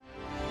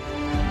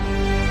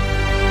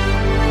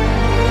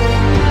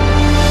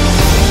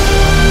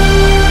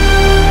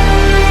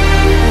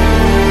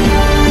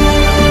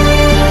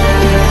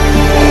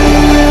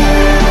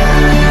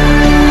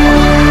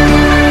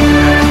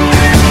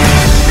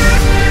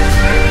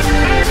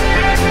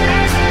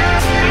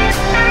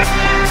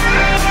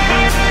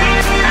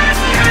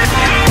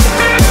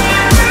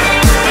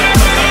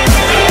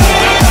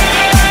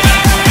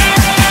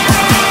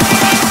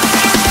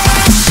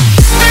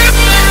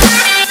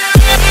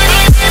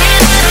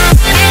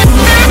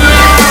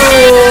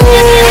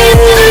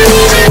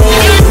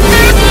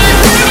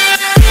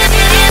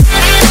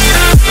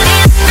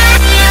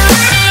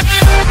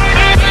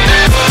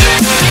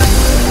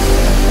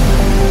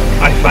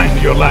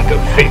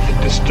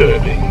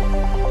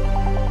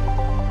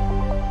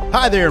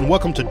Hi there, and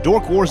welcome to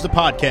Dork Wars, the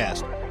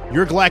podcast,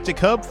 your galactic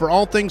hub for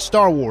all things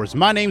Star Wars.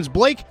 My name's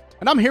Blake,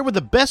 and I'm here with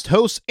the best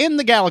hosts in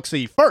the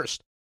galaxy.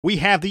 First, we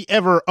have the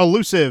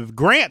ever-elusive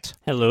Grant.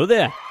 Hello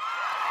there.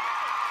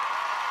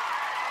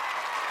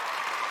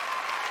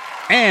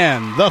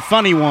 And the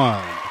funny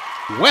one,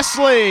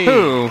 Wesley.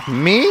 Who?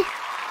 Me?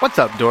 What's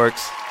up,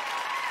 dorks?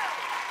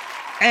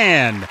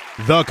 And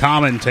the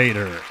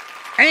commentator,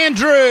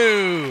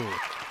 Andrew.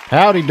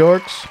 Howdy,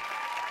 dorks.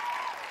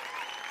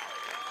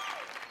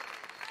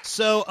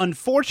 So,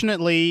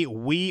 unfortunately,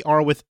 we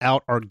are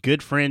without our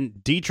good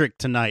friend Dietrich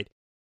tonight.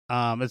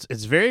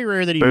 It's very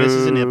rare that he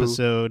misses an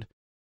episode,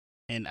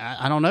 and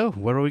I don't know.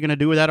 What are we going to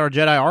do without our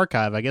Jedi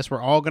Archive? I guess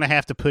we're all going to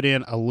have to put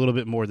in a little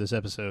bit more this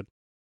episode.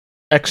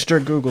 Extra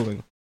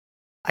Googling.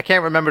 I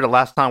can't remember the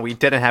last time we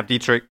didn't have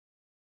Dietrich.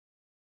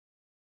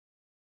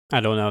 I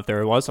don't know if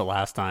there was a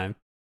last time.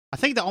 I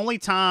think the only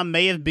time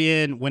may have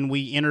been when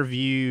we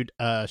interviewed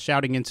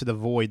Shouting Into the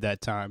Void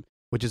that time,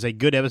 which is a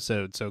good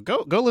episode. So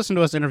go listen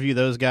to us interview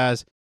those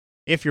guys.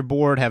 If you're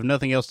bored, have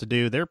nothing else to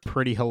do, they're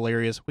pretty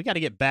hilarious. We got to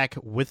get back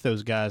with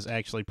those guys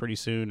actually pretty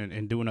soon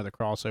and do another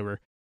crossover.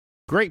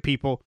 Great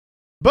people.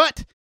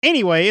 But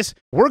anyways,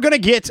 we're going to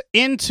get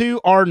into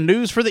our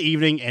news for the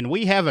evening, and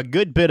we have a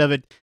good bit of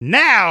it.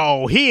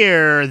 Now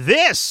hear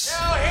this.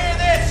 Now hear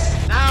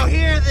this. Now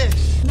hear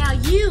this. Now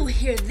you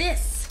hear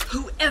this,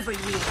 whoever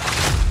you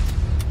are.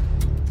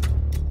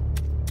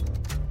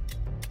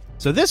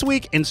 So this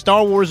week in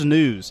Star Wars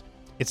news,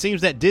 it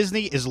seems that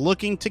Disney is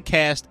looking to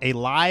cast a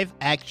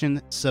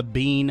live-action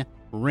Sabine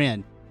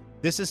Wren.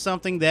 This is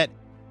something that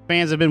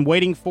fans have been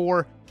waiting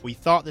for. We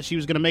thought that she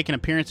was going to make an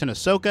appearance in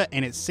Ahsoka,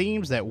 and it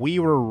seems that we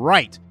were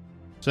right.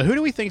 So who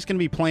do we think is going to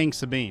be playing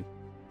Sabine?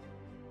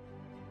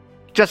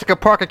 Jessica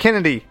Parker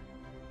Kennedy.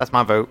 That's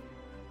my vote.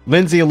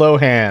 Lindsay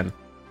Lohan.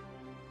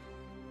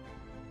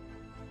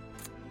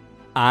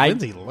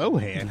 Lindsay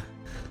Lohan?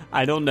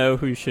 I don't know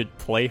who should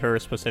play her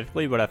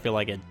specifically, but I feel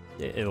like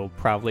it'll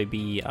probably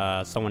be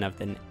someone of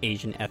an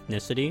Asian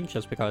ethnicity,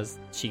 just because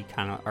she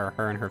kind of, or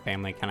her and her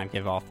family kind of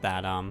give off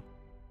that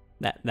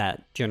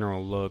that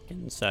general look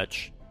and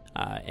such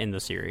in the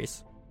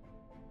series.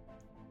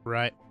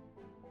 Right.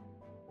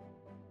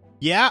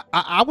 Yeah,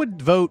 I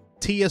would vote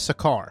Tia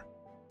Sakar,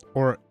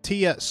 or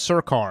Tia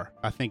Sircar.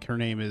 I think her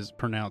name is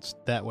pronounced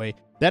that way.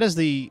 That is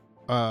the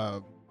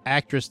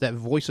actress that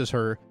voices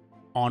her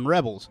on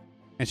Rebels,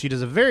 and she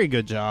does a very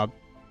good job.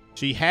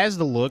 She has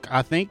the look.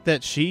 I think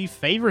that she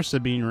favors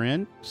Sabine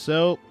Wren,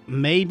 so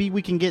maybe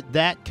we can get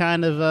that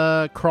kind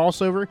of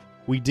crossover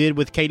we did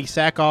with Katie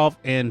Sackhoff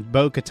and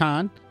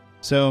Bo-Katan.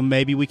 So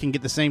maybe we can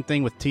get the same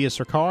thing with Tia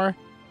Sircar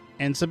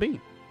and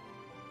Sabine.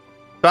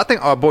 So I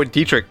think our boy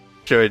Dietrich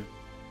should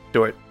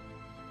do it.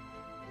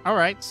 All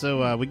right,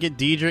 so we get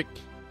Dietrich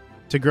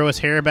to grow his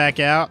hair back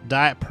out,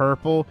 dye it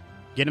purple,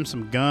 get him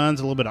some guns,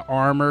 a little bit of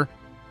armor,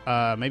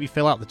 maybe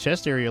fill out the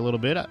chest area a little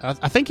bit.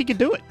 I think he could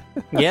do it.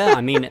 Yeah,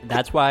 I mean,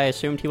 that's why I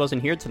assumed he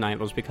wasn't here tonight,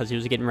 was because he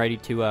was getting ready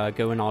to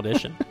go and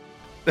audition.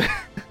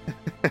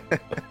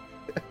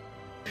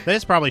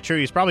 That's probably true.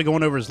 He's probably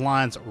going over his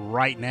lines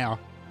right now.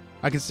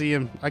 I can see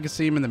him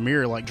in the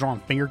mirror, like drawing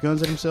finger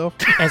guns at himself.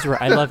 Ezra,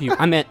 I love you.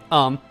 I meant,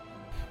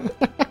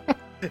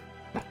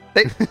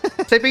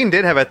 Sabine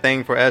did have a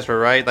thing for Ezra,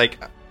 right? Like,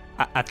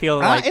 I feel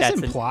like it's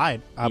that's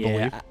implied, I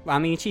believe. I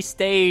mean, she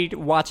stayed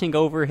watching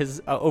over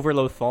his over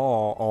Lothal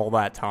all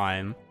that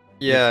time.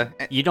 yeah.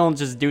 You don't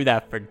just do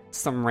that for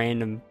some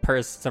random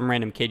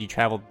kid you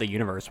traveled the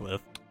universe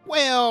with.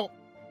 Well,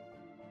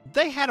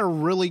 they had a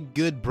really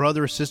good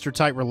brother-sister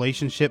type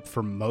relationship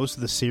for most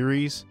of the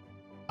series.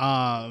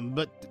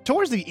 But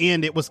towards the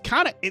end,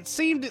 it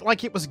seemed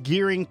like it was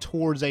gearing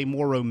towards a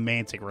more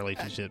romantic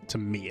relationship, to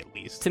me at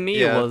least. To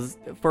me, Yeah. it was,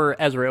 for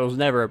Ezra, it was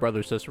never a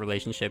brother-sister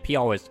relationship.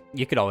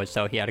 You could always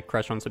tell he had a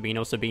crush on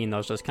Sabine. Sabine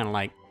was just kind of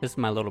like, this is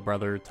my little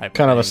brother type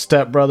Kind of a thing.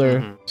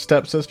 stepbrother,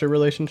 stepsister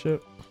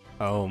relationship.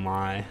 Oh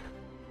my.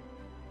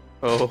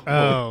 Oh.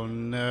 Oh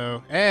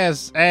no!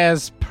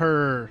 As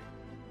per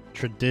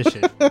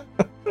tradition.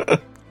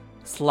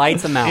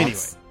 Slight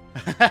amounts.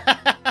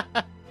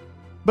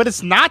 But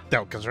it's not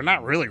though, because they're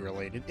not really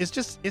related. It's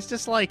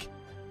just like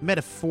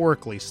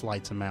metaphorically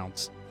slight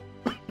amounts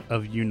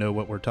of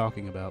what we're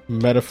talking about.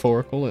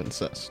 Metaphorical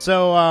incest.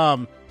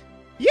 So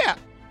yeah,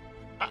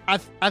 I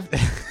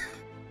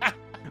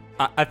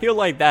feel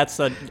like that's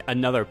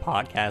another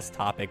podcast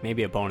topic,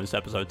 maybe a bonus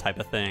episode type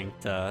of thing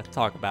to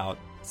talk about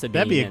Sabine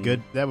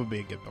that would be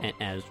a good point.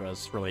 and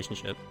Ezra's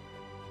relationship.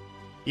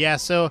 Yeah,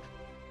 so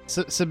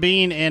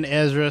Sabine and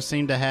Ezra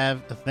seem to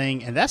have a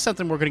thing, and that's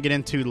something we're going to get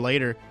into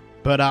later.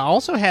 But I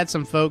also had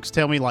some folks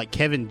tell me like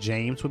Kevin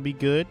James would be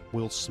good,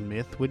 Will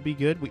Smith would be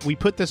good. We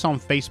put this on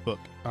Facebook.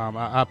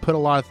 I put a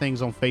lot of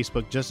things on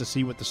Facebook just to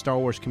see what the Star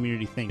Wars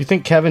community thinks. You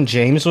think Kevin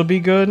James would be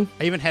good?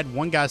 I even had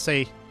one guy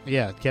say,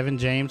 yeah, Kevin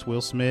James,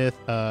 Will Smith,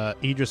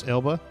 Idris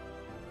Elba.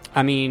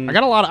 I mean, I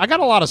got a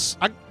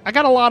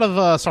lot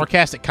of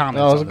sarcastic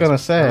comments. I was on this gonna one.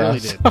 say, I really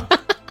did.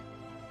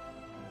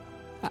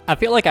 I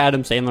feel like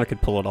Adam Sandler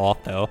could pull it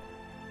off, though.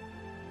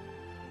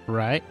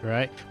 Right.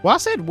 Well, I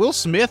said Will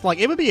Smith. Like,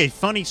 it would be a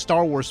funny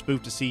Star Wars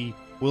spoof to see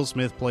Will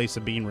Smith play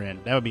Sabine Wren.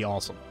 That would be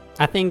awesome.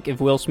 I think if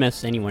Will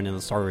Smith's anyone in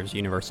the Star Wars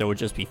universe, it would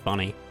just be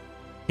funny.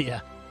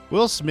 Yeah.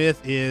 Will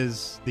Smith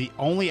is the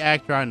only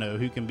actor I know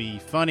who can be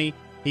funny.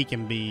 He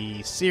can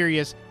be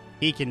serious.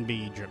 He can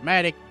be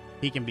dramatic.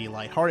 He can be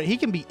lighthearted. He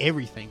can be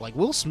everything. Like,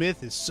 Will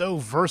Smith is so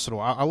versatile.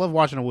 I love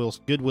watching a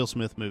good Will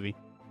Smith movie.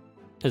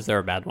 Is there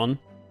a bad one?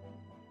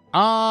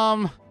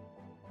 The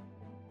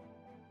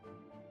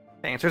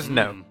answer's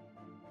no.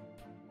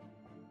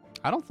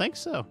 I don't think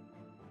so.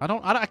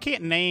 I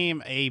can't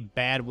name a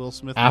bad Will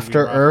Smith movie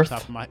After right off the Earth?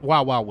 top of my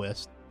Wild Wild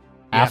West.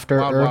 Yeah, After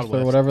Wild Earth Wild or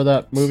West. whatever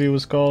that movie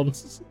was called.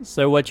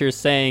 So what you're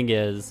saying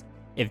is,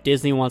 if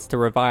Disney wants to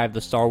revive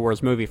the Star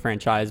Wars movie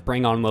franchise,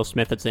 bring on Will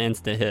Smith. It's an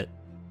instant hit.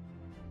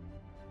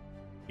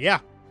 Yeah.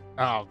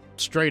 Oh,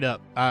 straight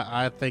up.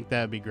 I think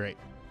that would be great.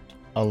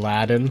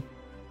 Aladdin.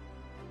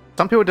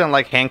 Some people don't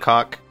like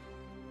Hancock.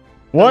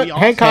 What? We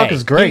also- Hancock Hey,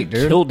 is great, he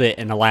dude. killed it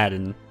in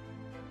Aladdin.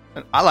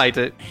 And I liked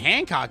it.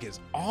 Hancock is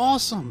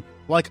awesome.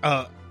 Like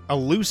a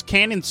loose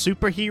cannon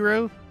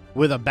superhero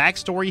with a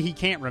backstory he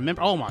can't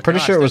remember. Oh my Pretty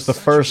gosh, sure it was the that's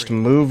such a first great-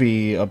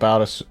 movie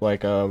about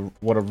what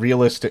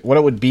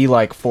it would be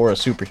like for a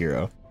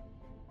superhero.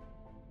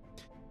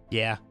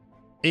 Yeah.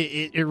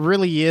 It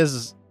really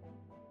is.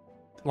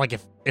 Like,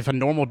 if a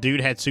normal dude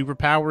had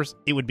superpowers,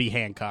 it would be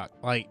Hancock.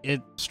 Like,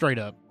 it straight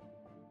up.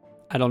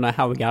 I don't know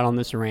how we got on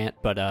this rant,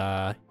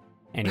 but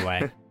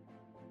anyway.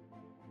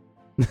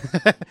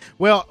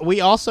 Well,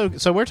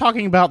 so we're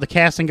talking about the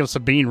casting of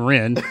Sabine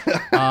Wren.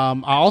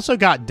 I also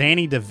got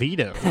Danny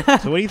DeVito.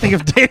 So what do you think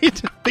of Danny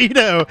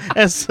DeVito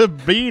as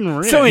Sabine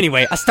Wren? So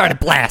anyway, I started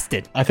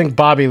blasted. I think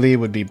Bobby Lee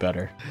would be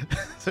better.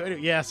 So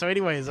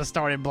anyways, I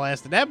started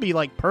blasting. That'd be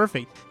like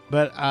perfect.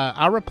 But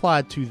I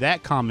replied to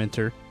that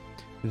commenter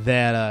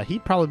that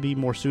he'd probably be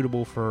more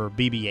suitable for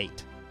BB-8.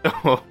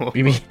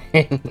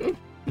 Maybe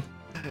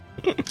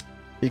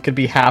he could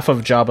be half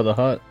of Jabba the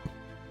Hutt.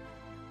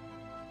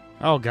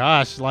 Oh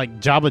gosh, like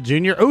Jabba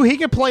Jr. Oh, he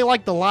could play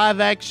like the live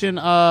action.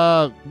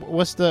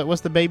 What's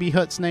the baby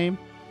Hutt's name?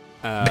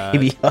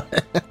 Baby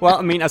Hutt. Well,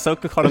 I mean,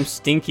 Ahsoka called him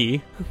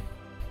Stinky.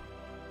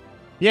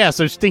 Yeah,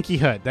 so Stinky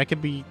Hut. That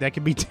could be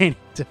Danny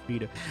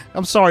DeVito.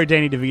 I'm sorry,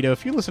 Danny DeVito.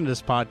 If you listen to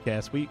this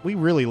podcast, we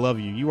really love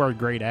you. You are a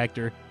great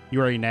actor.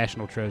 You are a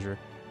national treasure.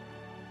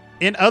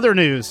 In other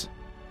news,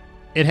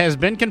 it has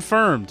been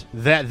confirmed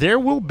that there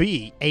will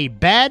be a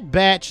Bad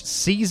Batch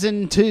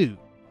Season 2.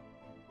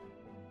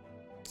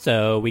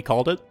 So we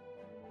called it.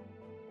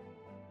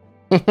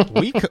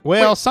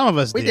 Well, some of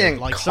us we did. didn't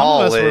Like, some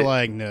call of us were it.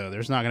 like, no,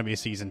 there's not going to be a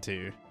Season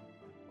 2.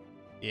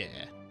 Yeah.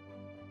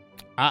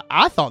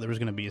 I thought there was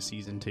going to be a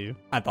Season 2.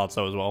 I thought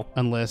so as well.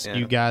 Unless Yeah.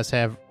 you guys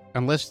have...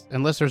 Unless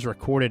there's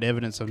recorded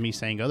evidence of me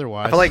saying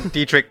otherwise. I feel like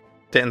Dietrich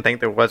didn't think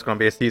there was going to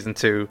be a season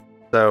 2.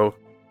 So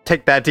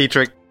take that,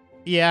 Dietrich.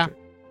 Yeah.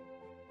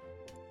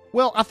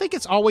 Well, I think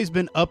it's always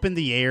been up in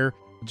the air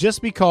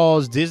just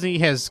because Disney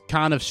has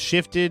kind of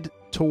shifted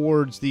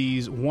towards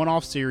these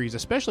one-off series,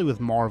 especially with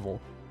Marvel.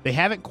 They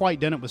haven't quite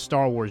done it with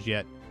Star Wars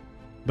yet,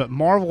 but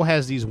Marvel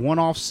has these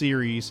one-off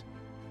series,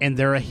 and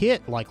they're a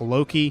hit, like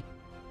Loki.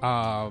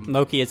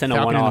 Loki isn't a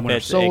Falcon and the one-off. Winter It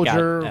got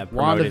Soldier,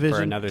 promoted for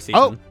WandaVision. another season.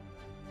 Oh!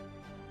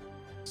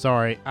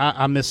 Sorry,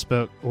 I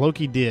misspoke.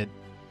 Loki did.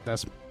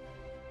 That's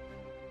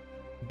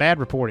bad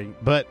reporting.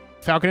 But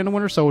Falcon and the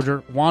Winter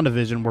Soldier,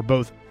 WandaVision were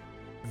both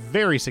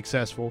very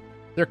successful.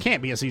 There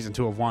can't be a season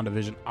 2 of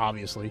WandaVision,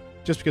 obviously,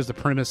 just because the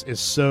premise is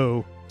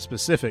so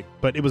specific.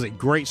 But it was a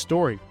great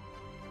story.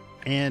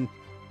 And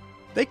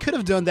they could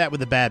have done that with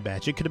The Bad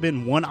Batch. It could have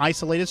been one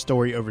isolated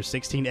story over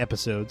 16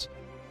 episodes.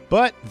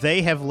 But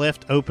they have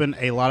left open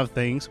a lot of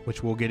things,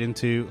 which we'll get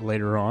into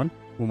later on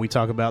when we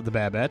talk about The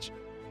Bad Batch.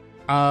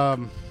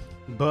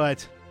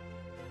 But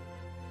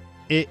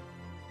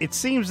it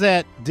seems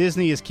that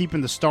Disney is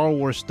keeping the Star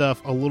Wars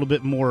stuff a little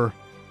bit more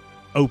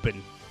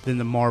open than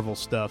the Marvel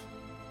stuff,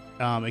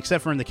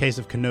 except for in the case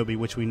of Kenobi,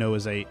 which we know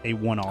is a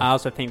one-off. I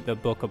also think the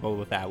Book of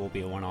Boba Fett will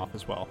be a one-off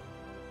as well.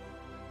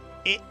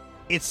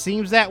 It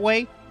seems that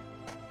way.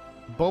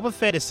 Boba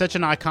Fett is such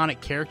an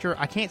iconic character.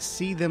 I can't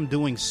see them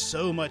doing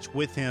so much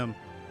with him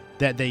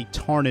that they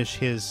tarnish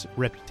his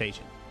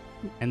reputation.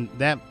 And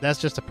that's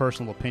just a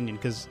personal opinion,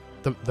 because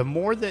the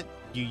more that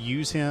you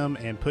use him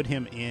and put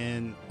him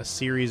in a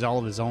series all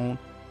of his own,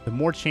 the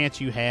more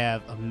chance you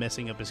have of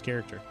messing up his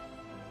character.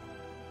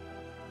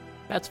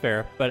 That's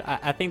fair, but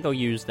I think they'll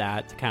use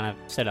that to kind of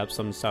set up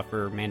some stuff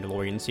for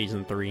Mandalorian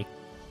Season 3.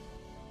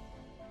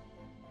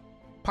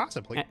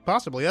 Possibly.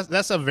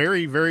 That's a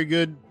very, very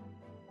good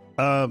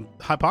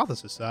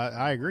hypothesis.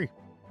 I agree.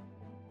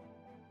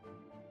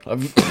 I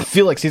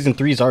feel like season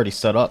 3 is already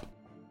set up.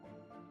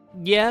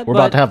 Yeah, We're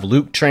about to have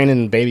Luke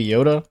training Baby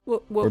Yoda.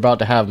 We're about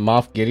to have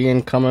Moff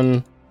Gideon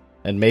coming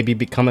and maybe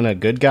becoming a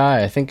good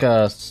guy. I think,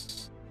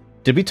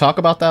 did we talk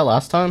about that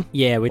last time?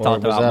 Yeah, we Or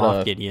talked was about that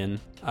Moff a- Gideon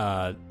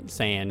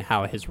saying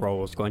how his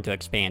role is going to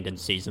expand in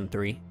Season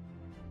 3.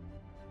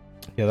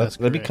 Yeah, that'd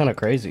be correct. kind of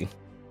crazy.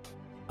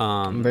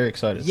 I'm very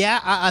excited. Yeah,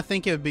 I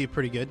think it would be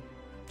pretty good.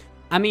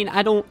 I mean,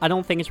 I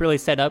don't think it's really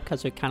set up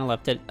because it kind of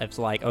left it. It's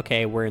like,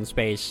 okay, we're in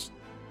space,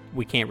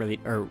 we can't really,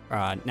 or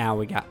now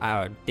we got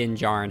Din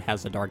Djarin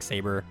has the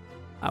Darksaber.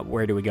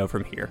 Where do we go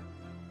from here?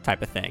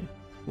 Type of thing.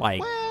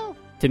 Like,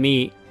 to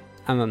me,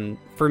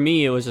 for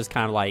me, it was just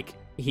kind of like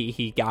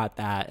he got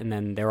that, and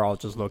then they're all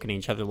just looking at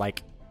each other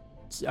like,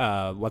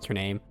 what's her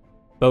name?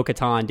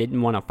 Bo-Katan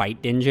didn't want to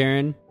fight Din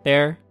Djarin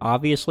there,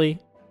 obviously,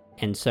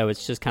 and so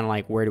it's just kind of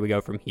like, where do we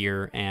go from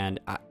here? And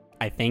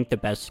I think the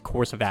best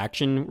course of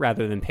action,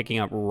 rather than picking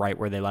up right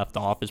where they left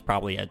off, is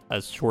probably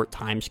a short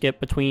time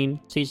skip between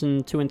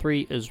season 2 and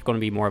 3 is going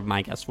to be more of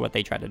my guess what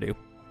they try to do.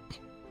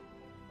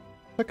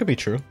 That could be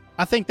true.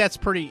 I think that's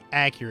pretty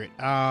accurate.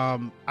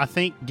 I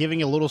think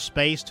giving a little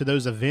space to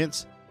those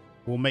events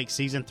will make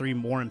season 3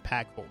 more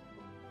impactful.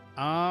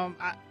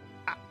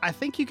 I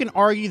think you can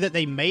argue that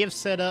they may have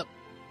set up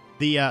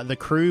the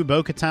crew,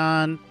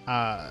 Bo-Katan,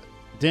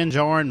 Din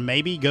Djarin,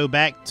 maybe go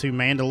back to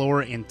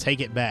Mandalore and take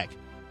it back.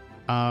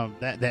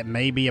 That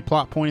may be a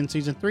plot point in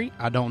season 3.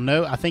 I don't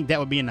know. I think that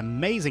would be an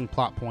amazing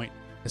plot point,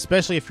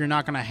 especially if you're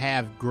not going to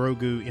have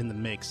Grogu in the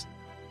mix.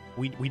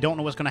 We don't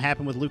know what's going to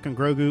happen with Luke and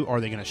Grogu.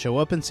 Are they going to show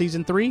up in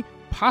season 3?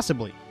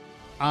 Possibly.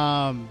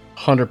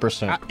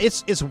 100%.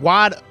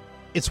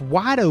 It's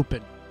wide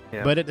open.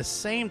 Yeah. But at the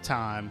same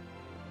time,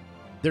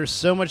 there's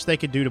so much they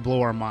could do to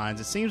blow our minds.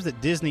 It seems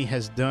that Disney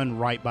has done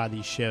right by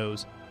these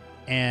shows,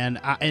 and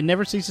it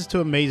never ceases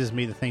to amaze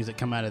me the things that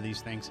come out of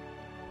these things.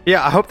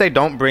 Yeah, I hope they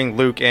don't bring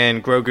Luke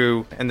and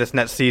Grogu in this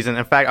next season.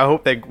 In fact, I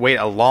hope they wait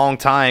a long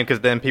time,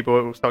 because then people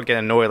will start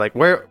getting annoyed. Like,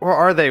 where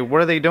are they?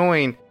 What are they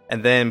doing?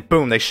 And then,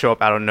 boom, they show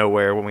up out of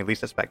nowhere when we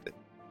least expect it.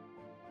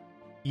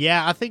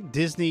 Yeah, I think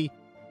Disney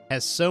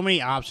has so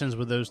many options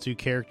with those two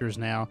characters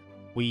now.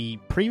 We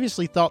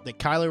previously thought that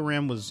Kylo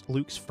Ren was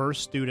Luke's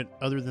first student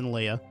other than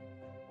Leia.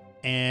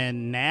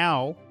 And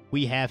now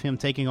we have him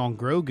taking on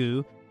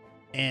Grogu.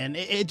 And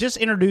it just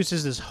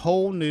introduces this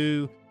whole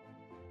new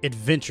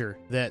adventure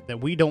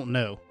that we don't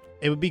know.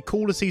 It would be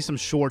cool to see some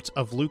shorts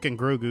of Luke and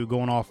Grogu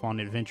going off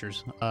on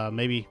adventures.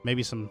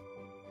 Maybe some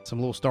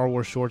little Star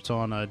Wars shorts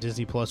on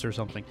Disney Plus or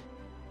something.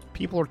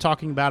 People are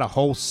talking about a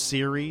whole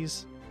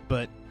series,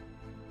 but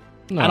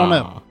I don't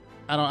know.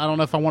 I don't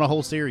know if I want a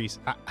whole series.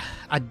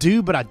 I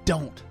do, but I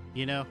don't.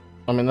 You know.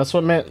 I mean, that's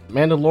what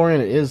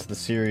Mandalorian is, the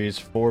series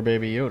for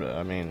Baby Yoda.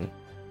 I mean,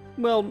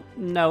 well,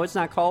 no, it's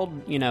not called.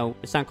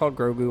 It's not called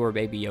Grogu or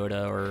Baby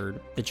Yoda or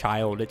the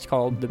child. It's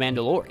called The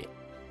Mandalorian.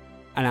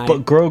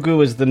 But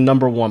Grogu is the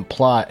number one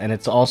plot, and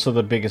it's also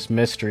the biggest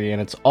mystery,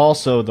 and it's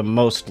also the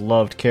most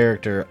loved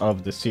character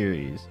of the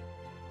series.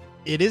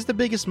 It is the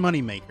biggest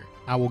moneymaker.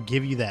 I will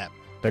give you that.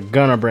 They're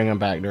gonna bring him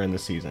back during the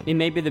season. It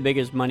may be the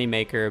biggest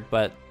moneymaker,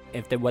 but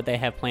if what they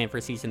have planned for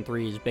season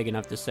 3 is big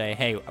enough to say,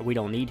 hey, we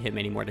don't need him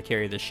anymore to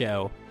carry the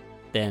show,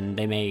 then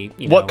they may.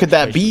 What could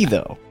that be,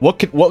 though? What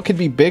could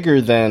be bigger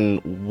than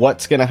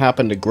what's gonna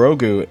happen to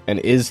Grogu, and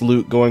is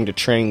Luke going to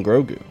train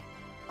Grogu?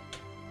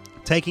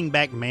 Taking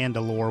back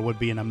Mandalore would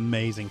be an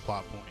amazing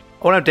plot point.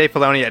 I wonder if Dave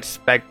Filoni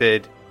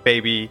expected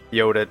Baby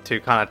Yoda to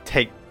kind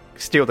of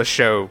steal the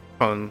show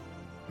from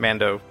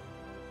Mando.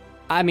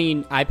 I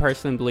mean, I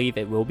personally believe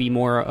it will be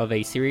more of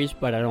a series,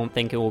 but I don't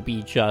think it will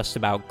be just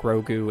about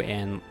Grogu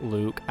and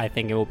Luke. I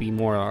think it will be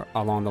more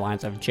along the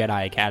lines of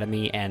Jedi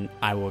Academy, and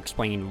I will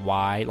explain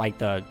why. Like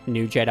the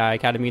new Jedi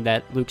Academy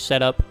that Luke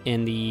set up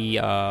in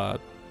the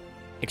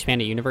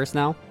expanded universe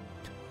now.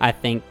 I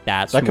think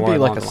that could be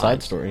like a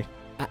side story.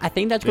 I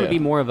think that's going to be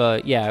more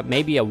of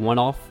maybe a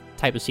one-off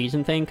type of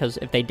season thing, because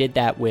if they did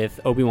that with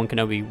Obi-Wan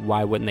Kenobi,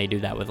 why wouldn't they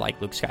do that with,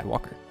 like, Luke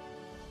Skywalker?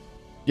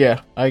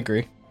 Yeah, I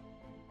agree.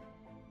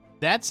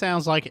 That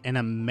sounds like an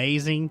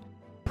amazing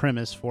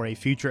premise for a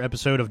future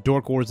episode of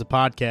Dork Wars, the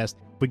podcast.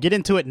 If we get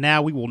into it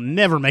now, we will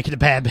never make it a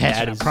Bad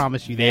Batch, I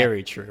promise you that.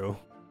 Very true.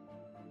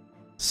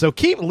 So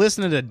keep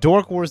listening to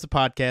Dork Wars, the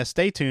podcast.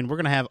 Stay tuned. We're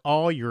going to have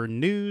all your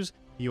news,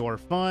 your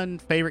fun,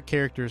 favorite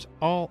characters,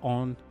 all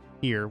on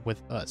here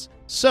with us.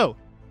 So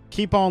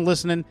keep on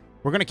listening.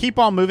 We're going to keep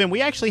on moving.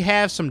 We actually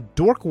have some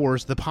Dork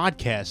Wars, the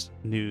podcast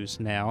news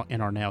now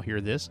in our Now Hear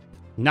This.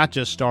 Not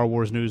just Star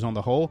Wars news on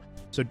the whole.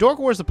 So Dork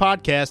Wars, the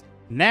podcast,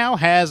 now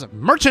has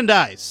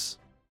merchandise.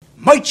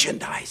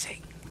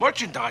 Merchandising.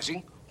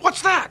 Merchandising?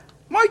 What's that?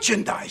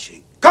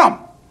 Merchandising.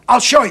 Come, I'll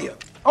show you.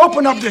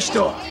 Open up the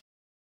store.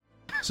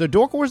 So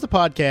Dork Wars, the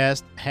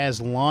podcast, has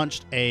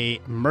launched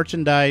a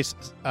merchandise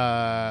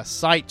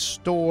site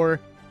store.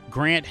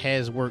 Grant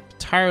has worked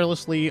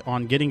tirelessly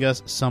on getting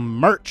us some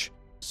merch.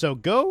 So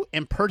go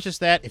and purchase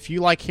that if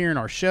you like hearing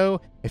our show,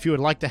 if you would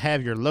like to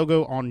have your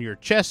logo on your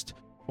chest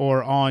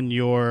or on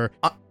your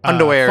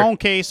underwear, phone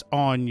case,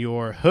 on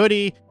your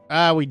hoodie.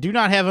 We do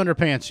not have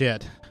underpants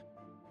yet.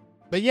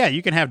 But yeah,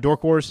 you can have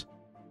Dork Wars.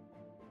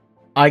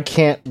 I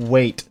can't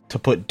wait to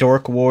put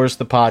Dork Wars,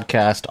 the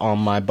podcast, on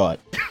my butt.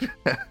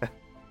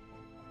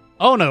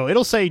 Oh no,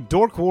 it'll say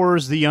Dork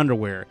Wars, the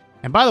underwear.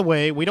 And by the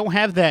way, we don't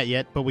have that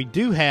yet, but we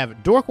do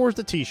have Dork Wars,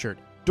 the t-shirt,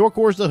 Dork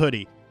Wars, the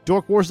hoodie,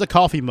 Dork Wars, the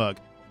coffee mug,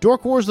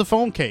 Dork Wars, the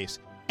phone case,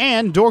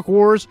 and Dork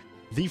Wars,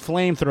 the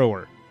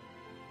flamethrower.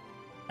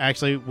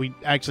 Actually, we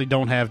actually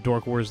don't have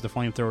Dork Wars the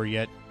Flamethrower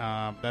yet.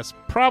 That's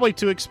probably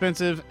too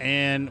expensive,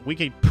 and we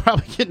could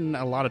probably get in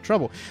a lot of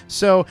trouble.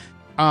 So,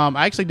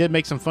 I actually did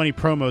make some funny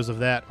promos of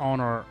that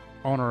on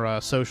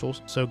our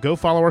socials. So go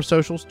follow our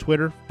socials: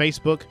 Twitter,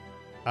 Facebook,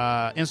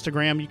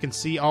 Instagram. You can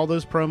see all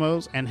those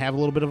promos and have a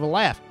little bit of a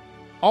laugh.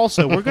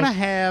 Also, we're gonna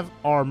have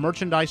our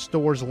merchandise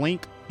stores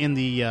link in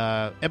the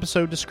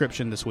episode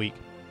description this week,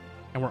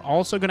 and we're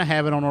also gonna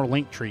have it on our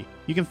link tree.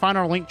 You can find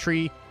our link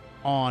tree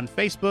on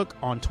Facebook,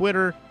 on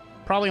Twitter,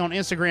 probably on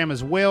Instagram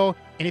as well.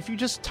 And if you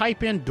just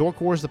type in Dork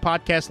Wars the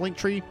podcast link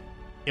tree,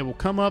 it will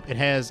come up. It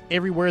has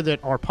everywhere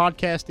that our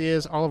podcast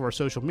is, all of our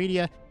social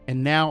media,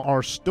 and now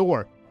our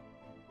store.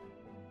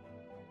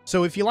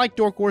 So if you like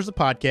Dork Wars the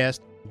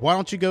podcast, why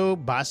don't you go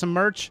buy some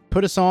merch,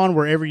 put us on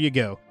wherever you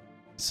go.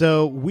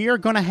 So we are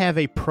going to have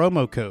a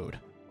promo code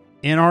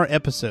in our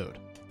episode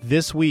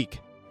this week.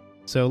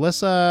 So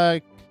let's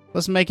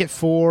make it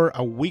for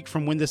a week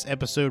from when this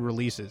episode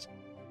releases.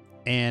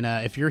 And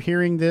if you're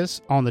hearing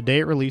this on the day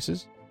it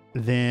releases,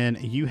 then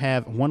you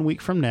have 1 week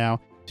from now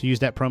to use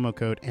that promo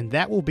code, and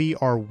that will be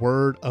our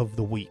word of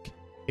the week.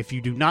 If you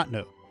do not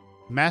know,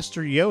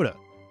 Master Yoda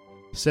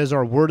says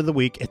our word of the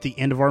week at the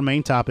end of our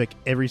main topic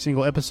every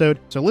single episode.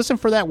 So listen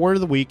for that word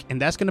of the week,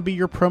 and that's going to be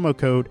your promo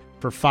code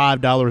for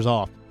 $5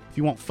 off. If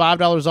you want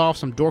 $5 off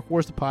some Dork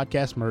Wars the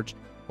Podcast merch,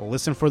 well,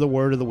 listen for the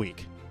word of the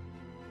week.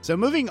 So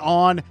moving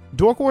on,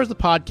 Dork Wars the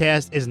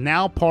Podcast is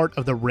now part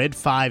of the Red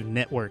 5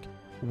 Network.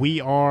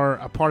 We are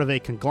a part of a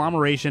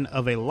conglomeration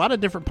of a lot of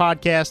different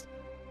podcasts.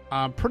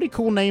 Pretty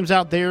cool names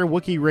out there.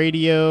 Wookiee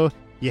Radio.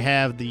 You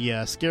have the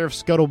Scarif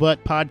Scuttlebutt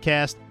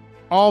podcast.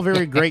 All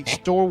very great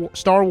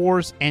Star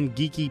Wars and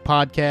geeky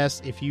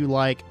podcasts. If you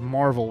like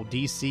Marvel,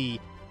 DC,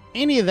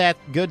 any of that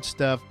good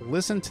stuff,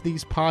 listen to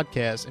these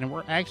podcasts. And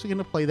we're actually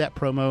going to play that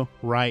promo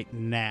right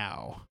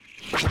now.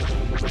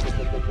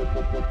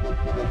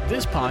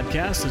 This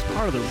podcast is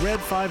part of the Red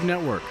 5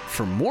 Network.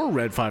 For more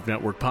Red 5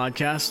 Network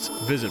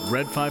podcasts, visit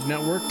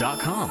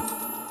red5network.com.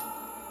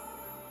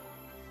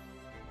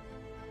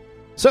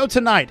 So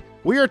tonight,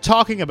 we are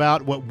talking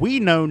about what we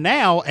know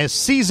now as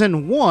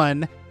Season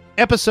 1,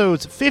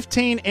 Episodes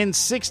 15 and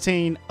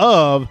 16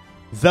 of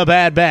The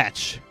Bad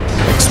Batch.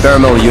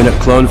 Experimental Unit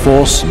Clone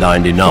Force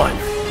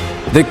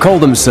 99. They call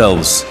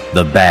themselves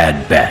The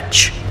Bad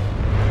Batch.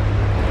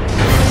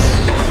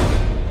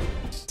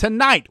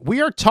 Tonight,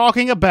 we are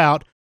talking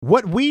about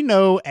what we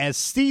know as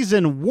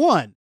Season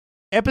 1,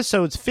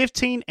 Episodes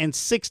 15 and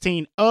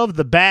 16 of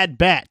The Bad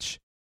Batch.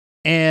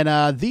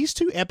 And these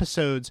two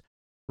episodes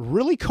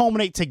really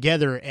culminate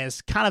together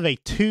as kind of a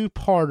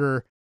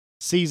two-parter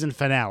season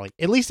finale.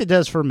 At least it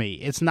does for me.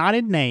 It's not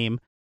in name,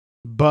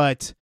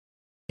 but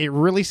it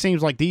really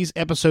seems like these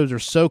episodes are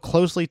so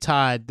closely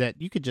tied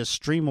that you could just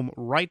stream them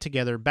right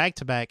together, back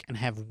to back, and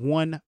have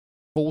one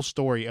full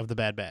story of the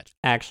Bad Batch.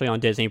 Actually,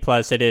 on Disney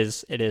Plus, it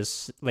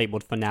is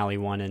labeled Finale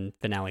 1 and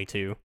Finale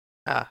 2.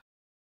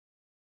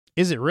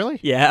 Is it really?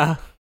 Yeah.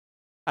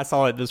 I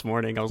saw it this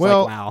morning. I was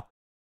like, wow.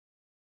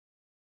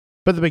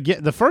 But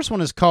the first one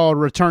is called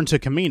Return to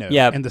Kamino.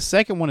 Yeah. And the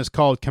second one is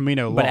called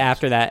Kamino Lost. But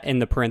after that, in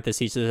the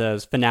parentheses, it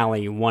says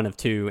Finale 1 of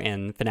 2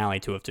 and Finale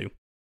 2 of 2.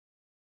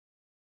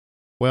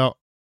 Well,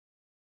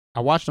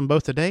 I watched them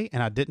both today,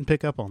 and I didn't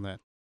pick up on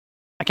that.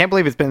 I can't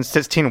believe it's been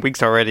 16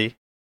 weeks already.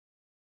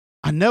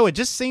 I know, it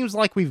just seems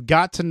like we've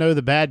got to know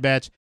the Bad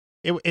Batch.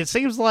 It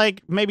seems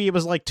like maybe it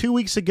was like 2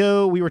 weeks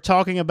ago we were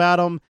talking about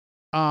them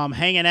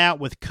hanging out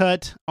with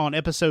Cut on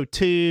episode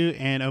 2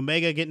 and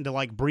Omega getting to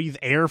like breathe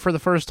air for the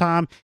first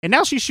time. And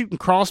now she's shooting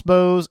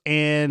crossbows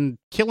and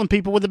killing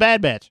people with the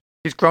Bad Batch.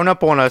 She's grown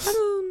up on us.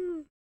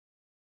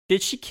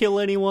 Did she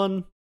kill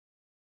anyone?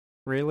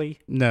 Really?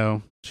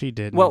 No, she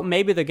didn't. Well,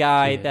 maybe the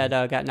guy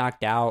that got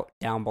knocked out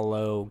down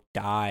below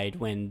died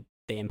when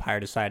the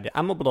Empire decided,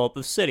 I'm going to blow up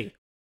the city.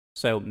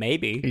 So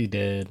maybe. He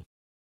did.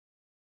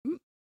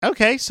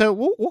 Okay, so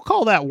we'll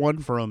call that one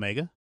for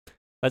Omega.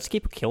 Let's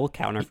keep a kill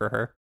counter for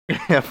her.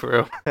 Yeah,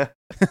 for real.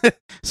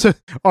 So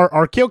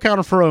our kill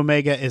counter for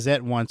Omega is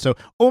at 1. So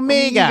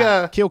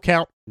Omega. Kill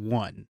count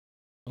 1.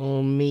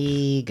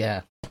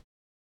 Omega.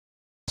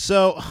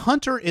 So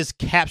Hunter is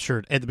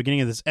captured at the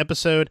beginning of this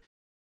episode,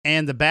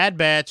 and the Bad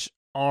Batch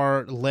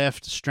are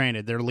left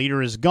stranded. Their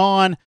leader is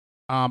gone.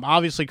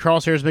 Obviously,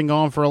 Crosshair's been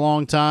gone for a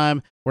long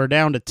time. We're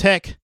down to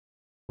Tech,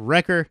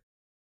 Wrecker,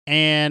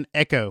 and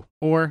Echo,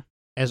 or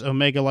as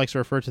Omega likes to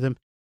refer to them,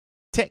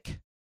 Tech,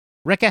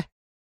 Wrecker,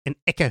 and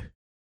Echo.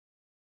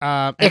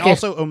 And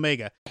also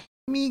Omega.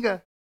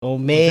 Omega.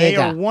 They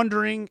are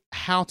wondering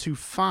how to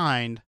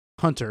find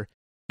Hunter,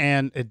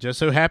 and it just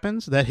so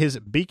happens that his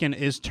beacon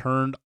is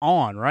turned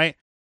on, right?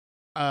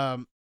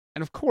 And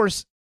of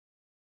course,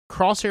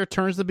 Crosshair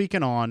turns the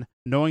beacon on,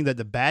 knowing that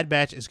the Bad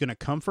Batch is going to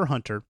come for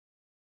Hunter.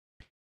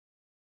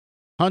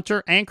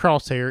 Hunter and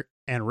Crosshair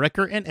and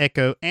Wrecker and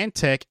Echo and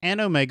Tech and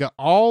Omega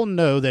all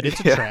know that it's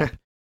a trap,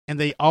 and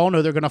they all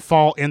know they're going to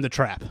fall in the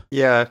trap.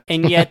 Yeah.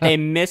 And yet they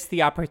missed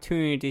the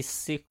opportunity to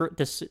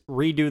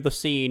redo the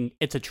scene.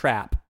 It's a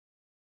trap.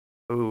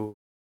 Ooh.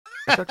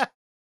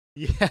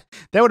 Yeah,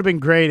 that would have been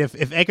great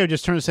if Echo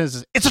just turns and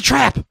says, "It's a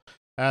trap!"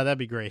 That'd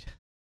be great.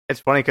 It's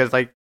funny because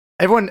like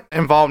everyone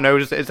involved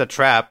knows it's a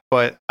trap,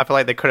 but I feel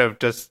like they could have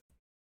just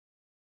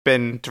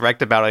been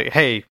direct about it.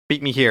 Hey,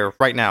 beat me here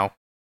right now.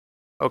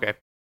 Okay.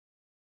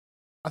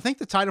 I think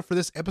the title for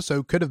this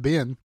episode could have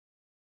been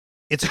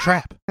 "It's a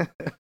Trap."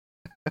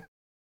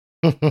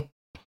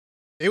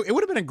 It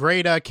would have been a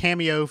great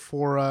cameo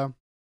for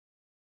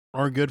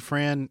our good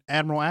friend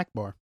Admiral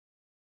Akbar.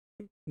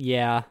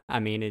 Yeah, I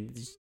mean,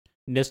 it's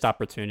missed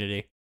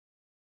opportunity.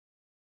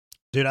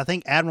 Dude, I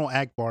think Admiral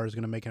Akbar is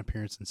going to make an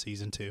appearance in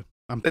season 2.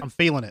 I'm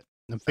feeling it.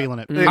 I'm feeling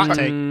it. Hot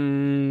take.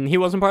 He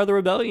wasn't part of the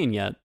rebellion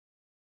yet.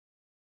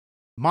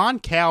 Mon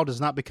Cal does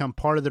not become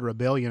part of the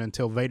rebellion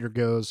until Vader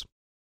goes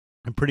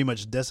and pretty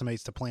much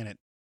decimates the planet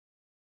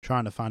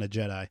trying to find a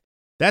Jedi.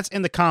 That's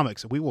in the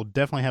comics. We will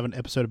definitely have an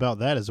episode about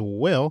that as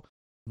well.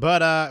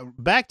 But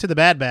back to the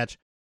Bad Batch.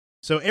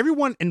 So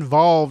everyone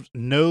involved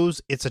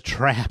knows it's a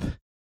trap.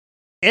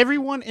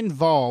 Everyone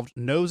involved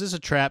knows it's a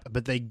trap,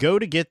 but they go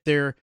to get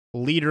their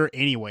leader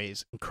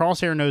anyways. And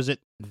Crosshair knows it.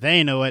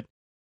 They know it.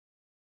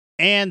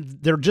 And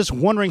they're just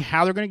wondering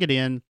how they're going to get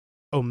in.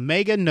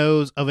 Omega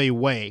knows of a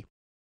way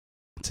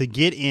to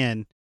get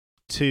in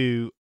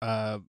to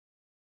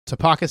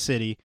Tapaka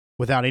City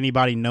without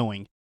anybody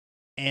knowing.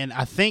 And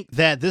I think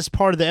that this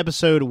part of the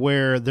episode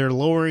where they're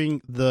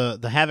lowering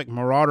the Havoc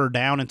Marauder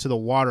down into the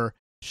water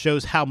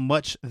shows how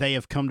much they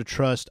have come to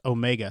trust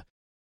Omega.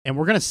 And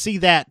we're going to see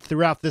that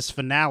throughout this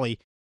finale,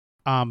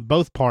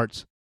 both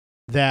parts,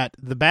 that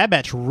the Bad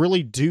Batch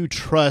really do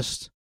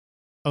trust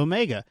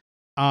Omega.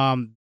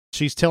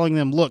 She's telling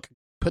them, look,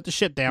 put the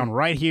ship down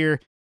right here.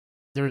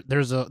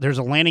 There's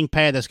a landing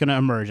pad that's going to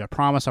emerge. I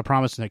promise.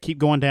 And they keep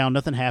going down.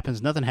 Nothing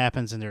happens.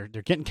 And they're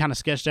getting kind of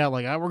sketched out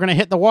like, oh, we're going to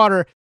hit the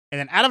water. And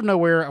then out of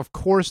nowhere, of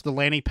course, the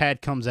landing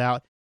pad comes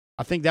out.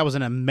 I think that was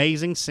an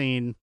amazing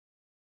scene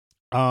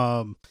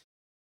for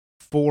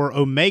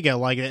Omega.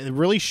 Like, it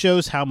really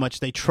shows how much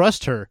they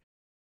trust her.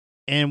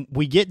 And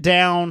we get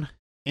down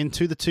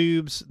into the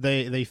tubes.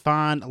 They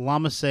find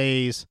Lama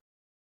Say's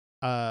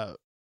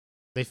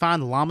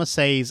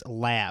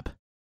lab.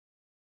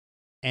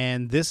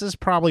 And this is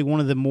probably one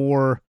of the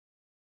more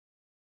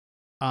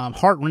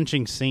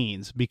heart-wrenching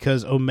scenes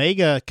because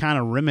Omega kind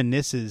of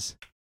reminisces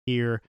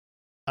here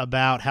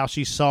about how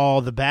she saw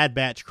the Bad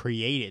Batch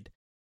created.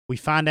 We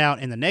find out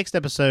in the next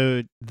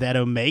episode that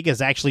Omega is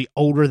actually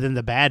older than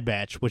the Bad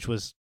Batch, which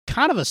was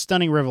kind of a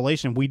stunning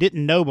revelation we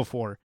didn't know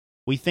before.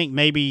 We think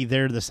maybe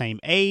they're the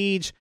same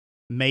age,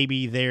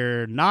 maybe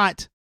they're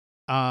not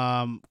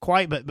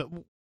quite, but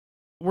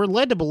we're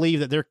led to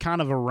believe that they're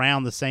kind of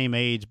around the same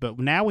age. But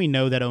now we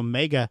know that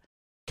Omega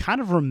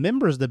kind of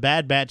remembers the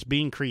Bad Batch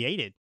being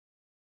created.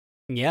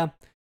 Yeah.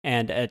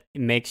 And it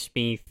makes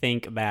me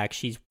think back.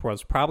 She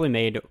was probably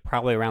made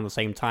around the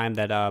same time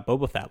that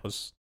Boba Fett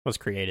was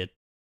created.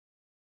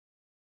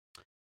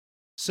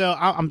 So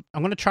I'm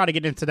going to try to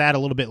get into that a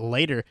little bit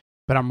later,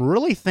 but I'm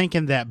really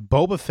thinking that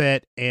Boba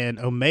Fett and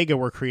Omega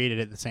were created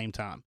at the same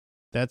time.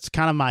 That's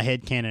kind of my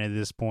headcanon at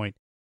this point.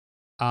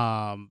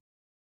 I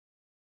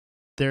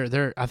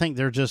think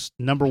they're just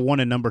number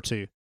 1 and number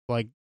 2.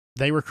 Like,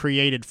 they were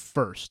created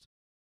first,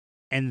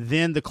 and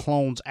then the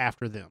clones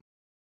after them.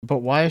 But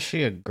why is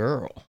she a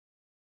girl?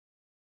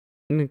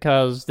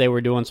 Because they were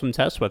doing some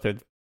tests with her.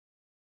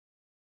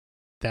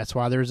 That's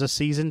why there's a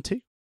season 2.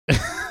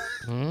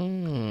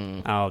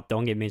 Oh,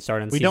 don't get me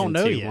started on we season don't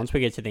know 2. Yet. Once we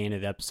get to the end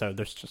of the episode,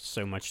 there's just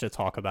so much to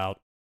talk about.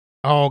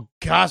 Oh,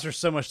 gosh, there's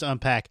so much to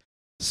unpack.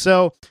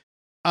 So,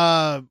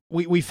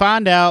 we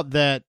find out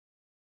that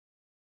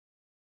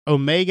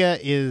Omega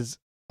is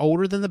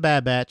older than the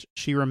Bad Batch.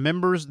 She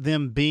remembers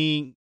them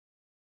being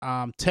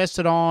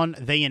tested on.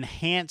 They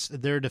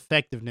enhanced their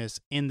defectiveness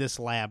in this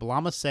lab.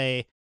 Lama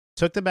Say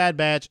took the Bad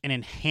Batch and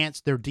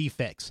enhanced their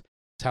defects.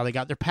 That's how they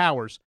got their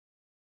powers.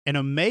 And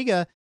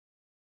Omega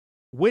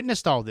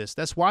witnessed all this.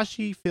 That's why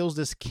she feels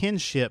this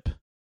kinship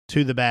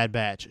to the Bad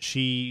Batch.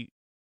 She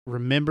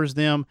remembers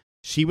them.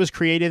 She was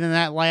created in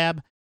that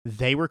lab.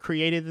 They were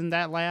created in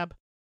that lab.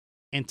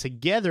 And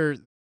together,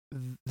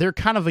 they're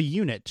kind of a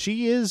unit.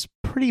 She is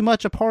pretty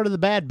much a part of the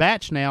Bad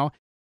Batch now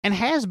and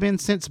has been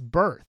since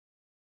birth.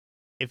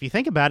 If you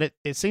think about it,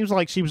 it seems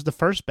like she was the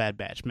first Bad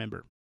Batch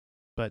member.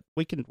 But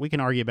we can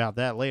argue about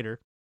that later.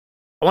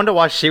 I wonder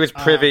why she was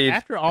privy.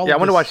 I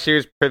wonder why she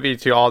was privy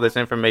to all this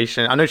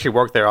information. I know she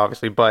worked there,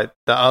 obviously, but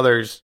the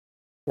others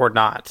were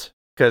not,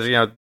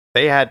 because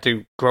they had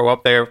to grow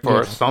up there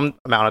for some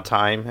amount of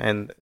time,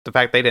 and the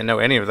fact they didn't know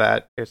any of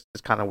that is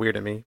kind of weird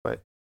to me.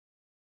 But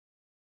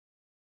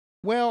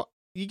well,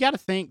 you got to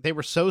think they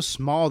were so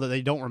small that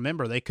they don't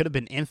remember. They could have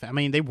been infants. I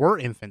mean, they were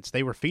infants.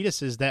 They were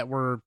fetuses that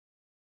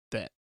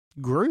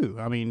grew.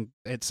 I mean,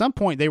 at some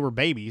point they were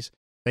babies.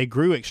 They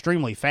grew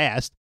extremely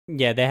fast.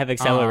 Yeah, they have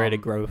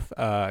accelerated growth.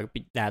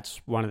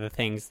 That's one of the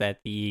things that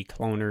the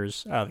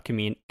cloners,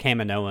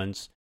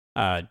 Kaminoans,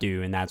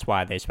 do, and that's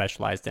why they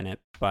specialized in it.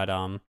 But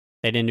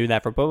they didn't do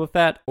that for Boba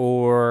Fett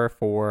or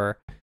for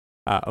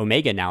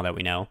Omega, now that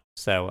we know.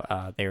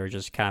 So they were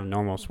just kind of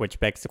normal, which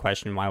begs the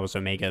question, why was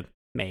Omega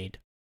made?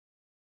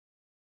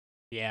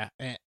 Yeah,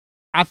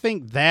 I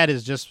think that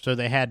is just so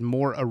they had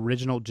more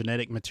original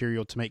genetic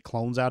material to make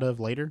clones out of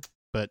later.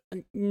 But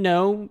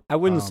no, I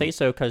wouldn't say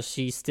so, because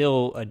she's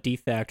still a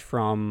defect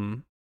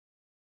from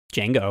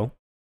Jango.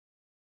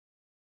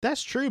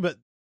 That's true, but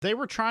they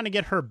were trying to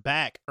get her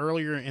back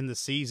earlier in the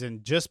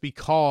season just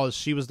because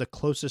she was the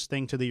closest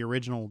thing to the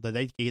original that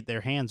they could get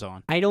their hands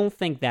on. I don't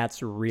think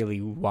that's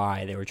really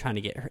why they were trying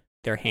to get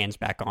their hands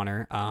back on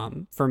her.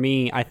 For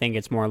me, I think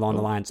it's more along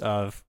the lines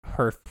of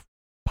her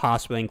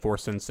possibly being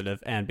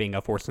Force-sensitive and being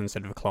a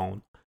Force-sensitive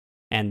clone.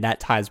 And that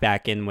ties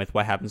back in with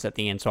what happens at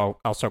the end, so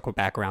I'll circle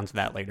back around to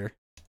that later.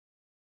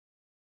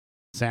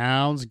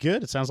 Sounds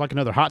good. It sounds like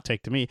another hot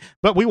take to me.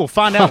 But we will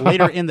find out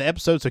later in the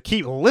episode, so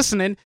keep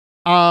listening.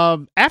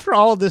 After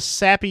all of this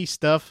sappy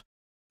stuff,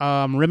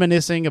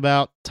 reminiscing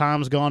about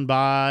times gone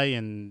by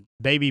and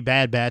Baby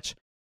Bad Batch,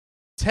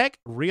 Tech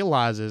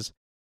realizes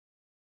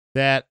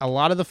that a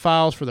lot of the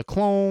files for the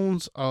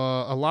clones,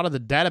 a lot of the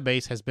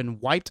database has been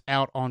wiped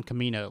out on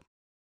Kamino.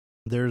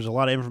 There's a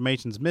lot of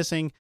information's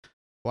missing,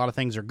 a lot of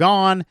things are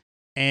gone,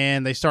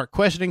 and they start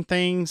questioning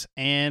things,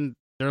 and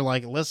they're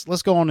like,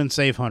 let's go on and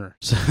save Hunter.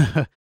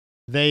 So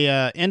they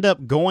end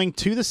up going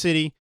to the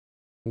city,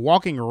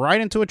 walking right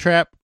into a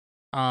trap.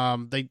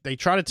 They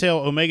try to tell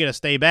Omega to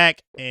stay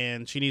back,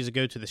 and she needs to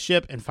go to the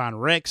ship and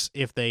find Rex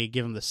if they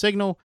give him the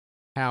signal.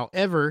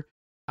 However,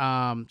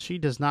 she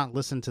does not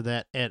listen to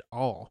that at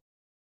all.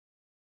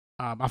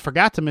 I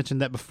forgot to mention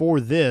that before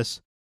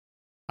this,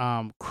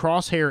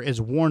 Crosshair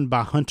is warned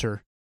by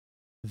Hunter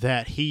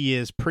that he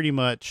is pretty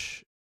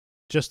much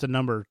just a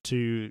number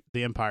to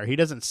the Empire. He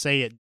doesn't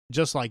say it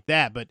just like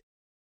that, but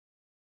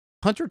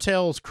Hunter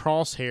tells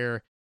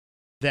Crosshair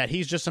that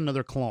he's just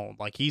another clone,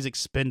 like he's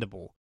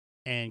expendable.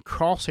 And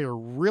Crosshair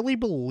really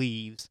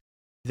believes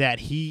that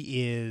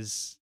he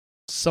is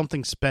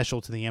something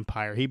special to the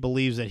Empire. He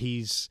believes that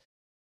he's,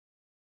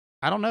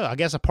 I don't know, I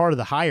guess a part of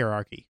the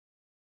hierarchy.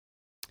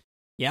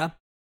 Yeah.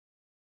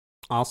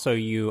 Also,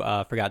 you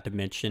forgot to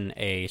mention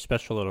a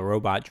special little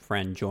robot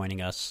friend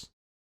joining us.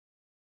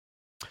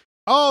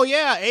 Oh,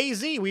 yeah,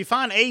 AZ. We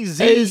find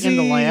AZ in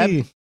the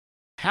lab.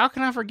 How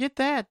can I forget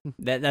that?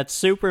 That's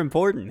super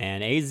important,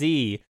 man. AZ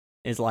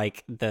is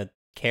like the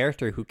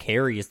character who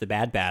carries the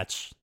Bad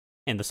Batch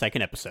in the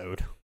second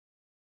episode.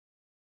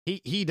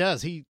 He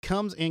does. He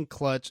comes in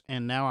clutch,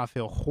 and now I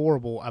feel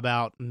horrible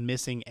about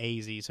missing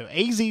AZ. So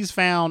AZ's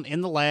found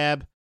in the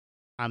lab.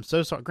 I'm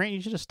so sorry. Grant,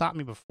 you should have stopped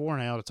me before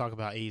now to talk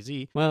about AZ.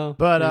 Well,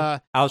 but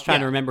I was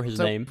trying to remember his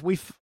name.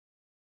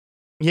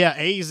 Yeah,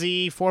 AZ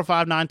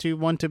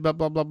 459212 blah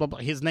blah blah blah blah.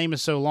 His name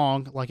is so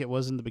long, like it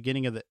was in the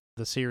beginning of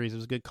the series. It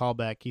was a good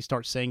callback. He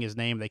starts saying his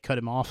name, they cut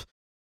him off.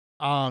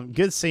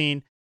 Good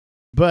scene.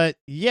 But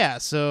yeah,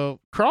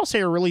 so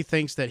Crosshair really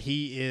thinks that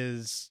he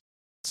is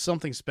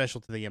something special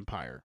to the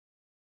Empire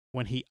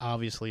when he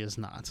obviously is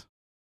not.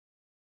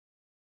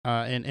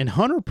 And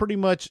Hunter pretty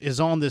much is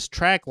on this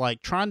track,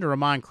 like trying to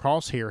remind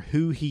Crosshair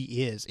who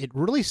he is. It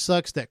really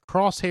sucks that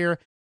Crosshair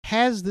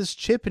has this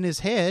chip in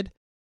his head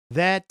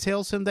that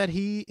tells him that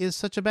he is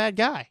such a bad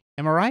guy.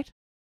 Am I right?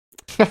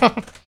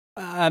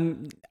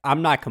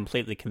 I'm not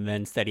completely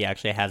convinced that he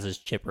actually has his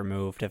chip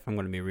removed, if I'm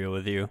going to be real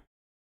with you.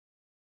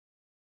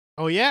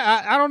 Oh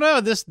yeah, I don't know.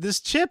 This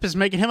chip is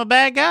making him a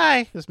bad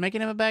guy. It's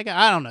making him a bad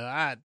guy. I don't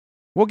know.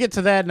 We'll get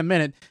to that in a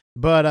minute.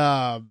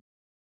 But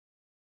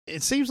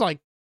it seems like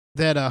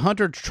that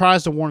Hunter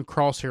tries to warn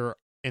Crosshair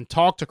and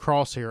talk to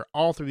Crosshair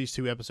all through these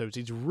two episodes.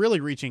 He's really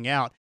reaching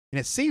out, and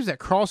it seems that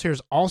Crosshair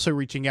is also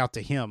reaching out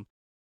to him.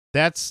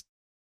 That's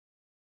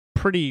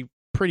pretty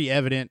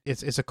evident.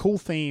 It's a cool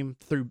theme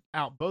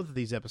throughout both of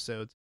these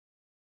episodes.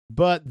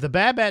 But the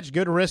Bad Batch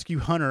go to rescue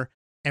Hunter,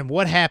 and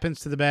what happens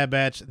to the Bad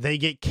Batch? They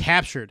get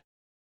captured.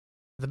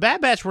 The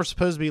Bad Batch were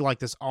supposed to be like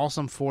this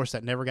awesome force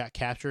that never got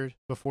captured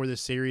before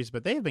this series,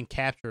 but they have been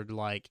captured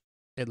like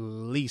at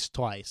least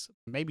twice,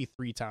 maybe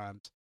 3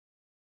 times,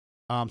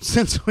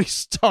 since we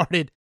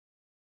started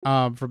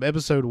from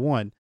episode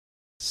 1.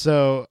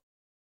 So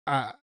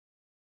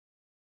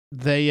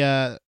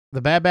the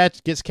Bad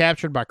Batch gets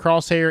captured by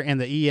Crosshair and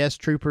the ES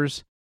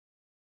troopers,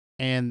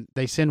 and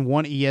they send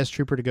one ES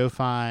trooper to go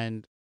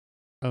find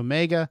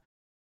Omega.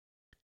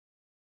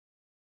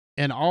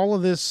 And all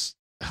of this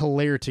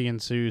hilarity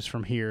ensues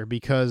from here,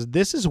 because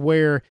this is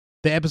where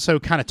the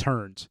episode kind of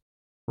turns,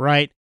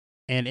 right?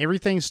 And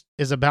everything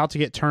is about to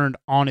get turned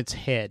on its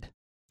head.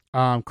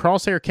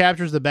 Crosshair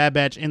captures the Bad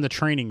Batch in the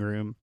training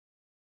room,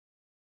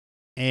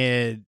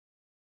 and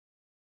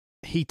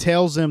he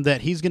tells them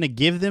that he's going to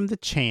give them the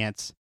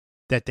chance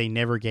that they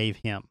never gave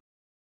him.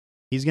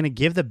 He's going to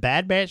give the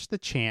Bad Batch the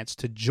chance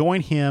to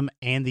join him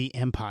and the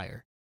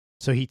Empire.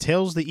 So he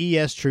tells the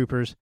ES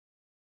troopers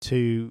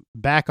to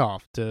back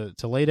off, to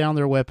lay down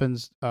their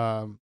weapons,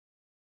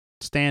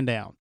 stand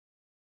down.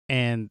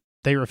 And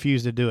they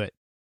refuse to do it.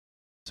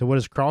 So what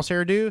does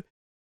Crosshair do?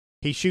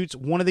 He shoots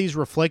one of these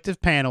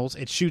reflective panels.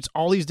 It shoots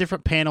all these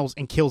different panels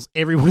and kills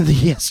every one of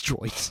the ES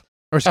droids.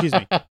 Or excuse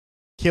me,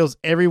 kills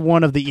every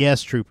one of the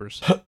ES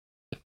troopers.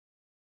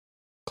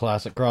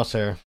 Classic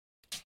Crosshair.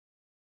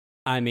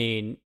 I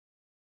mean,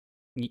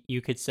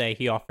 you could say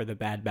he offered the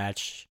Bad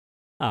Batch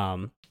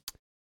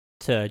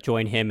to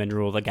join him and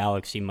rule the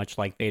galaxy, much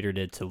like Vader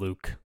did to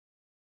Luke.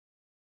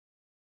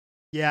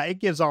 Yeah, it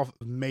gives off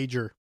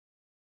major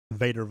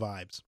Vader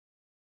vibes.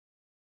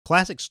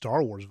 Classic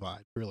Star Wars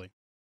vibe, really.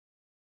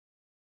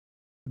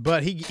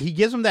 But he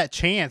gives him that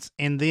chance,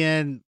 and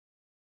then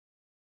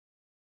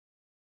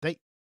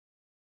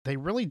they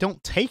really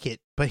don't take it,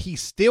 but he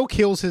still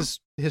kills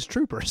his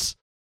troopers.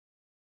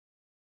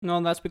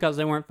 No, that's because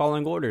they weren't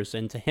following orders,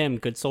 and to him,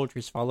 good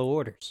soldiers follow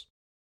orders.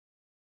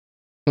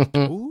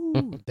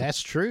 Ooh,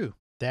 that's true.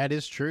 That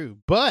is true.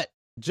 But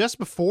just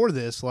before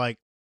this, like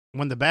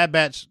when the Bad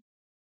Batch,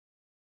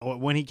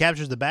 when he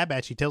captures the Bad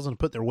Batch, he tells them to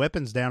put their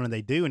weapons down, and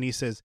they do, and he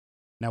says,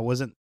 "Now,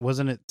 wasn't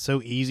it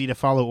so easy to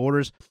follow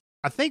orders?"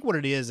 I think what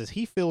it is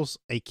he feels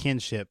a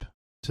kinship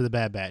to the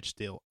Bad Batch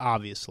still,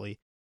 obviously,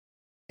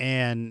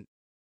 and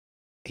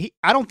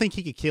I don't think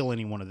he could kill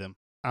any one of them.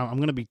 I'm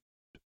going to be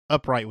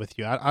upright with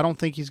you. I don't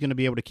think he's going to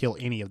be able to kill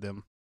any of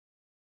them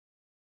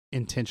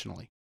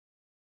intentionally.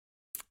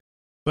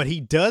 But he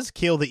does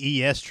kill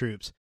the ES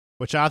troops,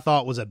 which I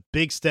thought was a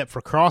big step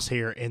for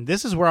Crosshair. And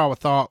this is where I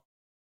thought,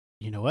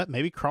 you know what?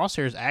 Maybe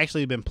Crosshair's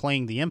actually been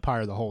playing the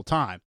Empire the whole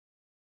time.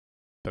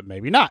 But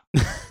maybe not.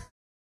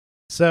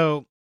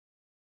 So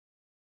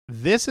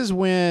this is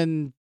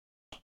when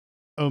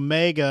AZ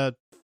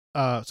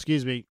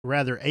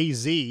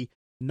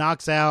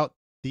knocks out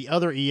the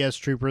other ES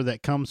trooper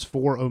that comes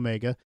for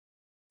Omega,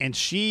 and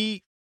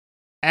she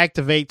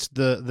activates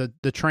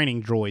the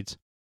training droids.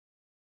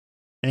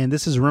 And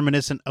this is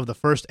reminiscent of the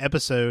first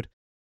episode.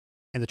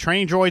 And the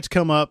training droids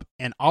come up,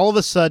 and all of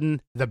a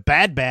sudden, the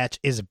Bad Batch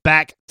is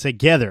back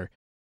together.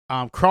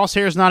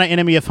 Crosshair's not an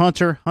enemy of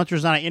Hunter.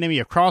 Hunter's not an enemy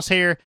of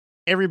Crosshair.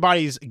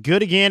 Everybody's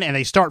good again, and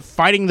they start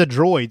fighting the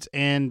droids.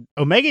 And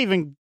Omega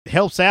even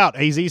helps out.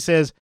 AZ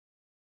says,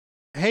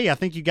 "Hey, I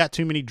think you got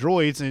too many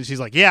droids." And she's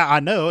like, "Yeah, I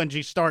know." And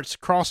she starts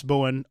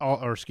crossbowing,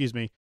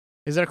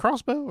 is that a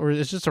crossbow? Or is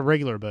it just a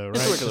regular bow, right?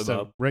 It's a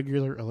regular bow.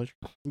 Regular electric.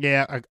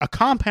 Yeah, a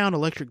compound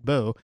electric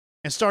bow.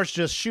 And starts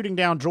just shooting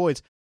down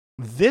droids.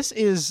 This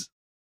is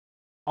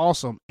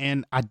awesome.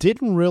 And I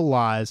didn't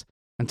realize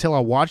until I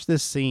watched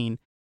this scene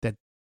that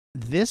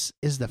this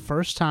is the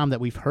first time that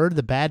we've heard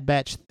the Bad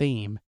Batch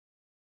theme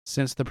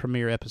since the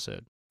premiere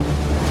episode.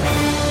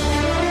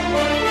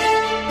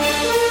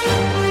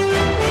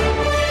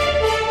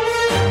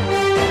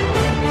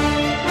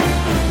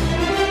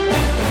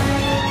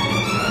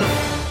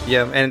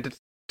 Yeah, and it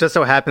just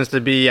so happens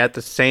to be at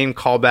the same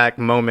callback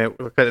moment,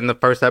 because in the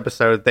first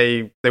episode,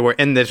 they were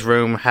in this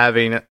room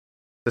having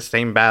the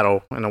same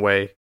battle in a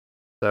way.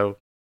 So,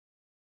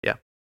 yeah.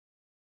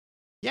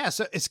 Yeah,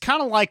 so it's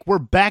kind of like we're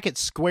back at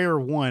square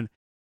one.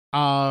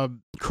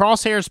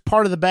 Crosshair's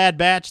part of the Bad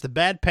Batch. The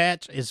Bad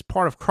Batch is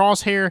part of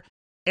Crosshair.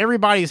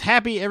 Everybody's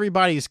happy.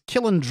 Everybody's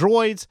killing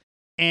droids.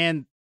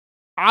 And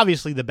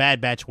obviously the Bad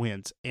Batch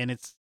wins. And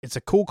it's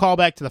a cool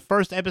callback to the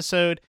first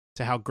episode,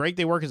 to how great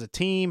they work as a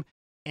team.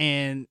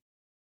 And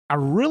I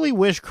really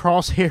wish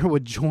Crosshair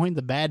would join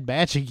the Bad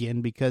Batch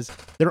again, because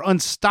they're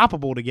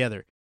unstoppable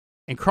together.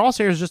 And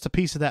Crosshair is just a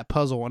piece of that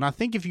puzzle. And I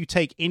think if you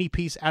take any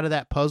piece out of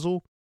that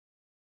puzzle,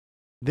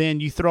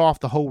 then you throw off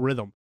the whole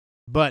rhythm.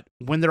 But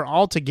when they're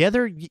all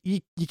together,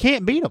 you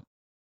can't beat them.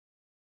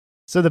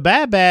 So the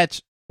Bad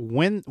Batch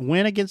win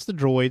against the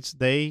droids.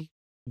 They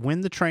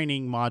win the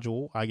training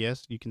module, I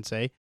guess you can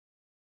say.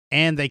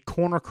 And they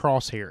corner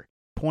Crosshair,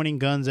 pointing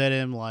guns at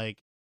him like,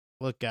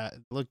 look,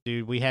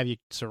 dude, we have you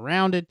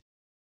surrounded.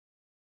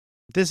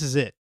 This is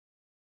it.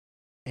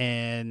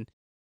 And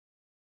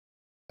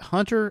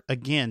Hunter,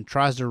 again,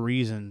 tries to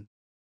reason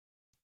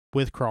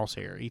with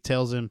Crosshair. He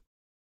tells him,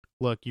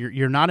 look,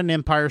 you're not an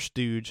Empire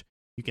stooge.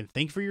 You can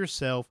think for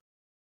yourself.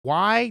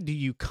 Why do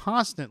you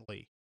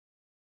constantly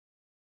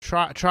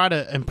try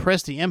to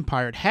impress the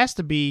Empire? It has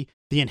to be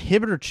the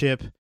inhibitor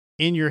chip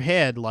in your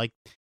head. Like,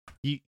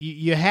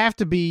 you have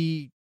to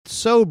be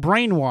so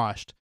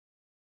brainwashed.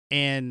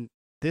 And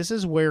this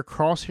is where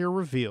Crosshair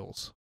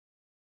reveals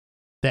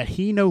that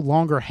he no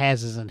longer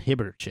has his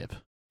inhibitor chip.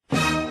 It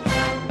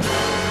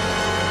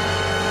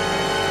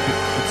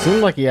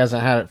seemed like he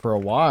hasn't had it for a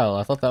while.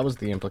 I thought that was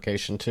the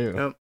implication, too.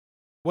 Yep.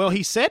 Well,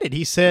 he said it.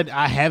 He said,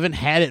 I haven't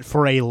had it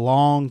for a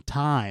long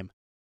time.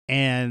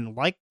 And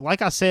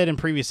like I said in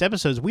previous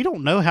episodes, we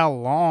don't know how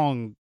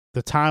long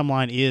the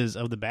timeline is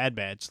of the Bad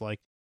Batch.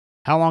 Like,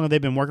 how long have they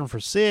been working for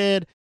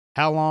Sid?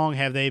 How long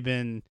have they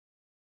been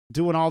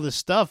doing all this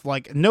stuff?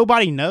 Like,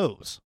 nobody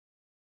knows.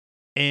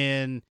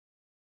 And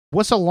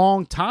what's a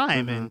long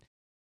time? Mm-hmm. And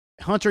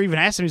Hunter even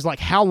asked him, he's like,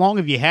 how long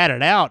have you had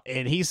it out?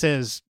 And he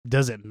says,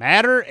 does it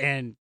matter?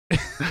 And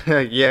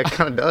yeah, it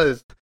kind of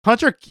does.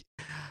 Hunter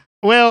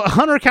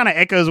kind of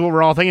echoes what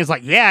we're all thinking. It's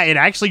like, yeah, it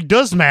actually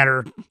does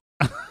matter.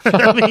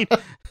 I mean,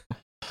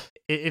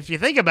 if you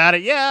think about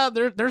it, yeah,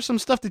 there's some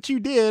stuff that you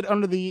did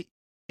under the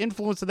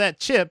influence of that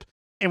chip,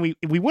 and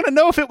we want to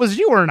know if it was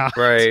you or not.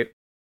 Right.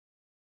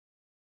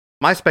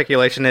 My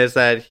speculation is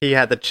that he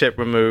had the chip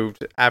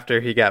removed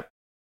after he got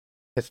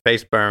his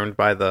face burned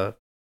by the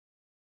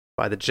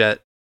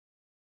jet,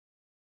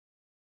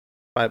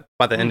 by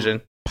the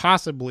engine.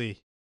 Possibly.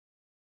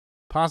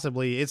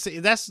 possibly.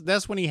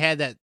 That's when he had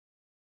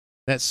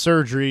that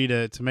surgery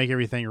to make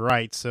everything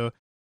right. So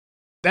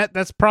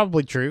that's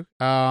probably true.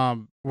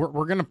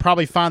 We're gonna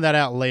probably find that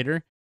out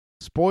later.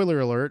 Spoiler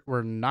alert: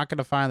 we're not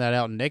gonna find that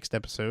out next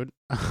episode.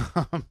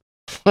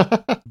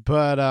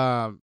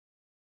 But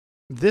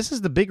this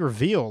is the big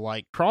reveal.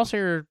 Like,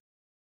 Crosshair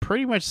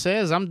pretty much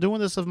says, "I'm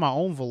doing this of my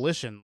own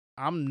volition.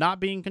 I'm not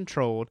being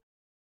controlled.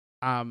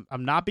 I'm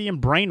not being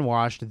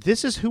brainwashed.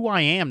 This is who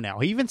I am now."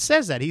 He even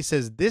says that. He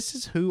says, "This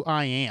is who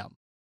I am."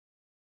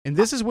 And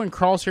this is when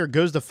Crosshair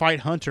goes to fight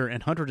Hunter,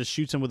 and Hunter just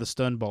shoots him with a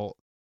stun bolt,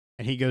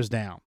 and he goes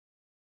down.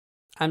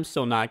 I'm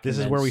still not convinced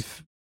this is where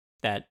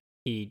that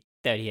he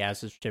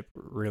has his chip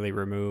really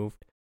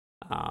removed,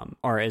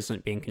 or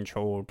isn't being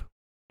controlled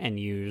and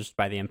used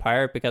by the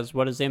Empire, because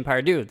what does the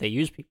Empire do? They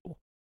use people.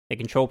 They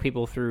control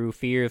people through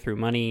fear, through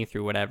money,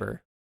 through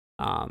whatever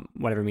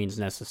means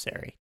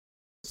necessary.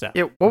 So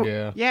And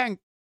I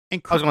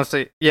was gonna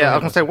say,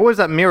 what was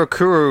that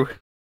Mirakuru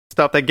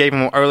stuff they gave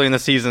him early in the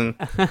season?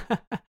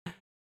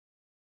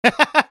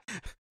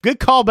 Good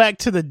callback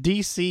to the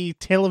DC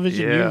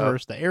television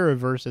universe, the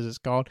Arrowverse as it's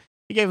called.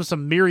 He gave him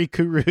some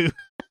Mirakuru.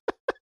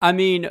 I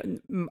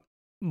mean,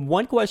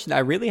 one question I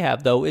really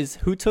have though is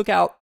who took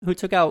out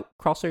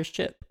Crosshair's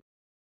chip?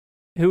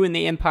 Who in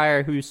the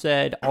Empire who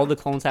said all the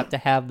clones have to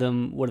have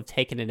them would have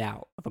taken it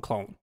out of a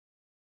clone?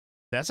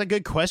 That's a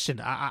good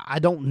question. I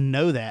don't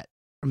know that.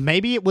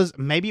 Maybe it was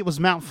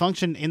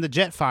malfunctioned in the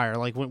Jetfire.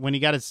 Like when he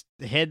got his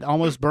head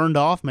almost burned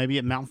off, maybe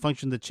it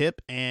malfunctioned the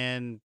chip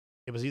and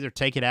it was either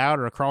take it out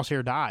or a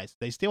Crosshair dies.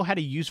 They still had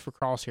a use for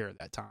Crosshair at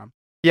that time.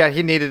 Yeah,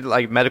 he needed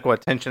like medical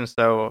attention,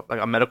 so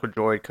like a medical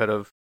droid could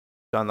have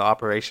done the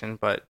operation,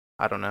 but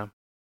I don't know.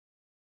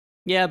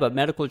 Yeah, but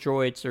medical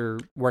droids are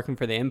working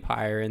for the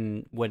Empire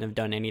and wouldn't have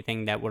done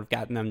anything that would have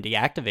gotten them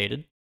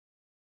deactivated.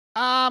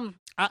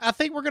 I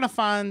think we're gonna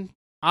find.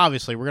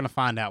 Obviously, we're gonna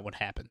find out what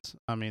happens.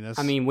 I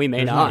mean, we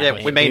may not.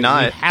 Yeah, we may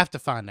not. We have to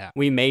find out.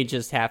 We may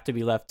just have to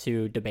be left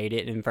to debate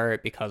it and infer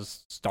it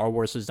because Star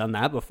Wars has done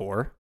that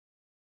before.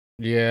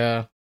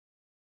 Yeah,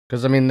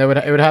 because I mean, it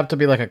would have to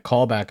be like a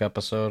callback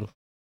episode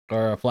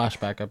or a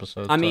flashback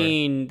episode. I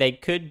mean, they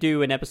could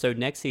do an episode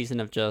next season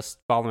of just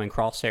following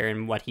Crosshair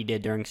and what he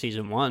did during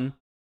season 1.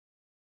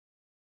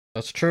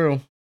 That's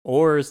true.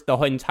 Or the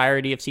whole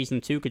entirety of season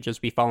 2 could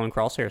just be following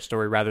Crosshair's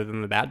story rather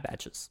than the Bad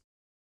Batches.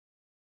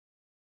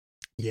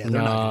 Yeah,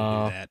 they're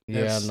not going to do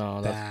that.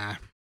 Nah.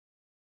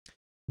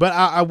 But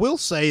I will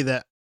say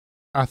that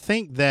I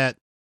think that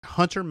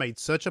Hunter made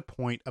such a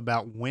point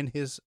about when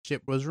his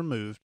chip was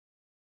removed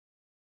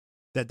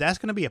that's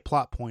going to be a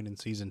plot point in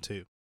season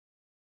 2.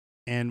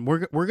 And we're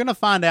going to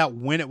find out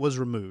when it was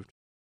removed.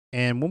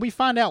 And when we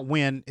find out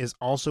when is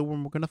also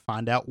when we're going to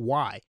find out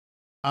why.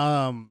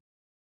 I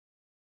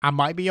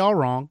might be all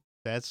wrong.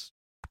 That's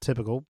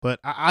typical.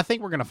 But I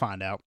think we're going to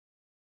find out.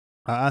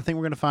 I think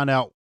we're going to find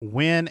out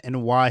when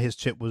and why his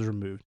chip was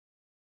removed.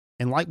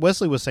 And like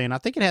Wesley was saying, I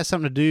think it has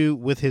something to do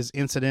with his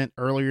incident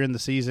earlier in the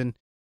season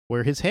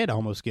where his head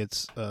almost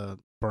gets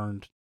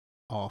burned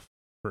off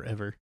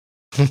forever.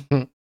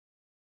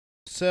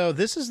 So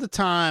this is the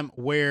time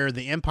where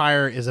the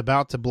Empire is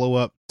about to blow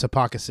up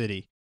Tapaka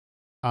City.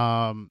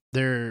 So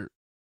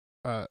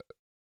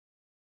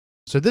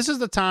this is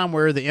the time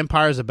where the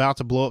Empire is about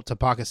to blow up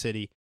Tapaka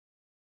City.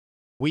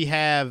 We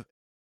have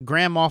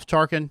Grand Moff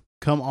Tarkin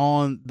come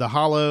on the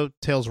Holo,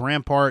 tells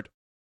Rampart,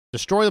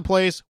 destroy the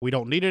place. We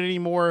don't need it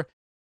anymore.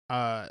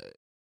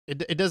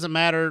 It doesn't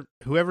matter.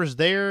 Whoever's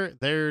there,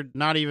 they're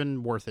not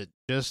even worth it.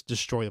 Just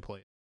destroy the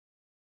place.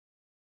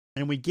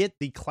 And we get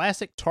the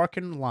classic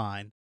Tarkin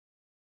line,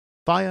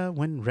 fire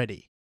when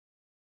ready.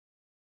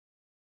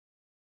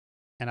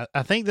 And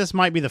I think this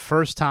might be the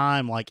first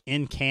time, like,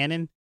 in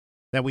canon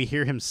that we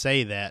hear him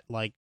say that,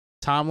 like,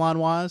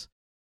 timeline-wise.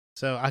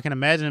 So I can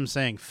imagine him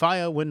saying,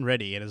 fire when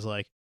ready. And it's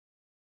like,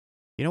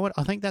 you know what?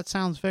 I think that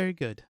sounds very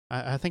good.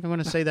 I think I'm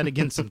going to say that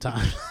again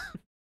sometime.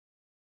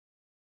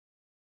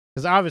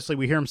 Because obviously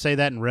we hear him say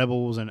that in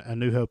Rebels and A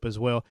New Hope as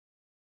well.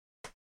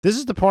 This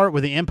is the part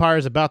where the Empire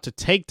is about to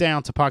take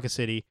down Tapaka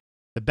City.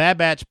 The Bad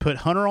Batch put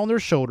Hunter on their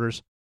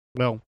shoulders.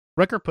 Well,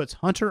 Wrecker puts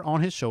Hunter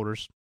on his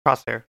shoulders.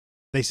 Crosshair.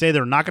 They say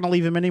they're not going to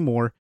leave him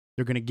anymore.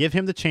 They're going to give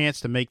him the chance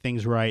to make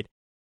things right.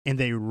 And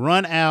they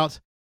run out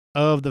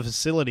of the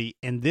facility.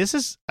 And this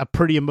is a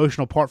pretty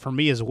emotional part for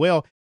me as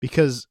well,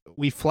 because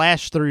we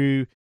flash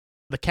through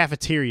the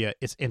cafeteria.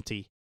 It's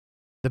empty.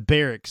 The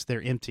barracks,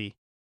 they're empty.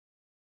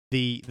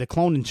 The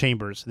cloning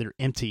chambers, they're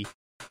empty.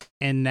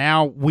 And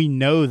now we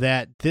know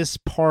that this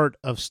part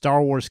of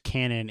Star Wars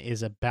canon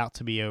is about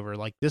to be over.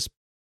 Like, this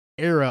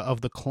era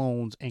of the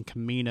clones and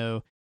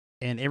Kamino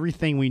and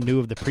everything we knew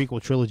of the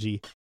prequel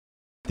trilogy,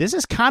 this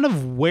is kind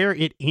of where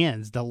it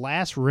ends. The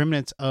last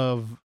remnants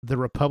of the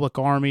Republic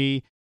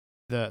Army,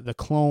 the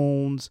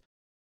clones,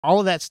 all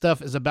of that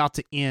stuff is about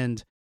to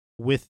end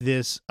with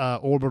this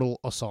orbital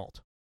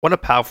assault. What a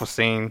powerful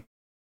scene.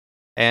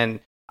 And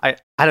I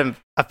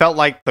felt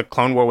like the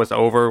Clone War was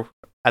over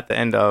at the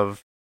end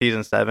of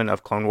season 7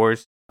 of Clone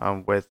Wars,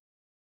 with,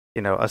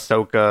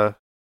 Ahsoka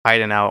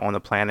hiding out on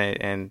the planet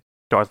and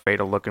Darth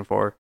Vader looking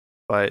for her.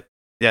 But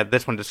yeah,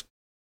 this one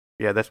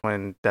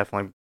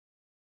definitely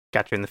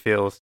got you in the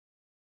feels.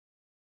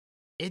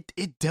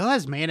 It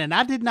does, man, and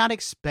I did not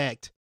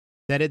expect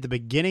that at the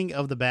beginning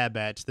of the Bad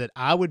Batch that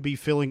I would be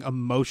feeling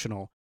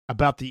emotional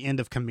about the end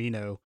of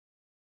Kamino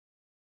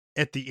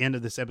at the end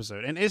of this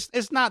episode. And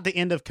it's not the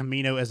end of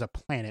Kamino as a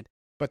planet,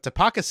 but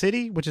Tapaka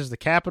City, which is the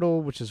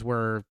capital, which is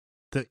where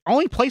the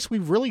only place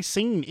we've really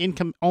seen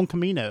on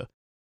Kamino,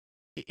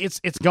 it's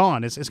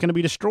gone. It's going to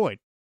be destroyed.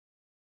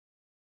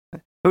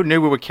 Who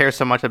knew we would care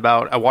so much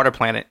about a water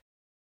planet?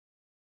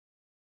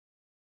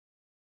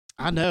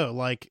 I know,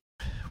 like,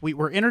 we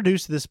were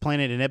introduced to this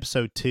planet in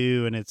episode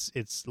 2, and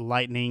it's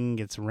lightning,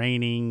 it's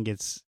raining,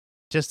 it's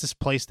just this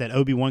place that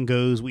Obi-Wan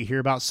goes. We hear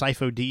about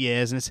Sifo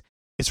Dyas, and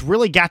it's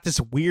really got this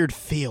weird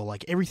feel.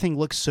 Like, everything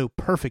looks so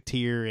perfect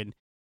here, and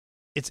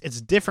it's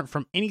different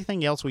from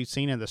anything else we've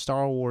seen in the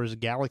Star Wars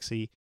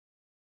galaxy.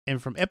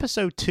 And from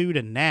episode 2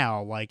 to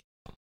now, like,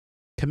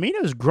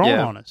 Kamino's grown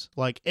on us.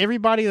 Like,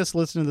 everybody that's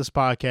listening to this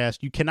podcast,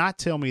 you cannot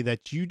tell me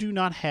that you do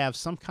not have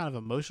some kind of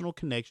emotional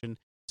connection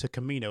to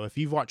Kamino. If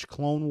you've watched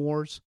Clone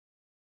Wars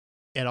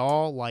at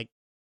all, like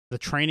the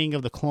training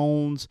of the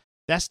clones,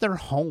 that's their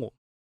home.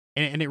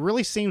 And it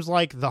really seems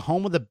like the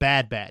home of the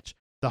Bad Batch,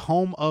 the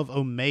home of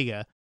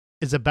Omega,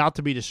 is about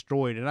to be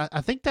destroyed. And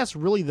I think that's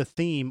really the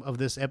theme of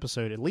this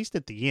episode, at least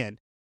at the end,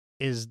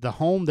 is the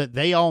home that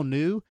they all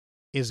knew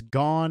is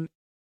gone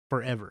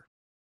forever.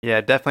 Yeah,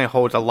 it definitely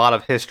holds a lot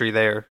of history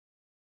there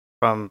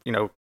from,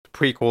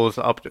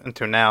 prequels up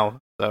until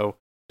now. So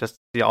just to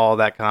see all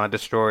that kind of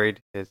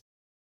destroyed is,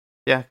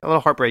 a little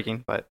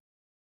heartbreaking. But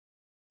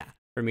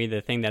for me, the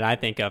thing that I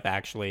think of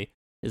actually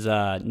is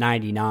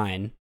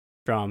 99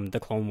 from the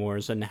Clone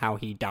Wars and how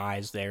he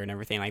dies there and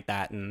everything like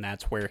that, and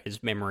that's where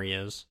his memory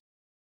is.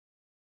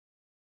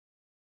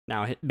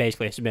 Now,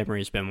 basically, his memory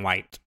has been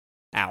wiped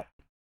out.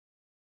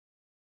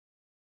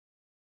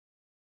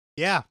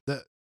 Yeah,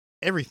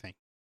 everything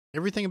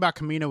about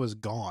Kamino is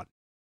gone.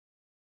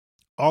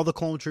 All the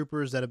clone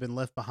troopers that have been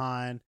left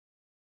behind,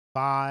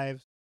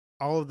 5,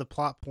 all of the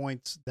plot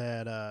points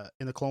that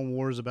in the Clone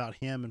Wars about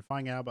him and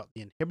finding out about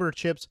the inhibitor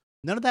chips,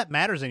 none of that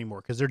matters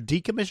anymore because they're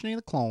decommissioning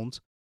the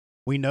clones.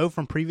 We know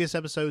from previous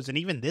episodes and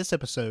even this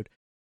episode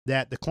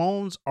that the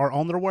clones are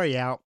on their way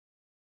out.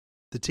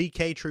 The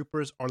TK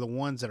troopers are the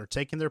ones that are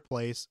taking their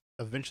place,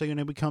 eventually going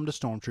to become the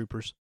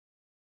stormtroopers.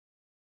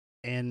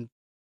 And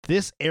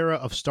this era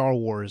of Star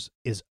Wars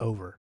is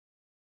over.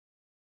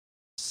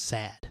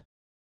 Sad.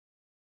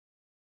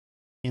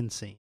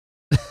 Insane.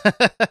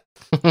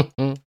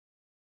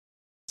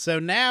 So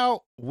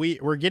now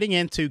we're getting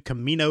into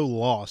Kamino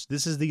Lost.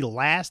 This is the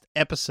last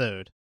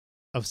episode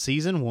of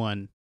season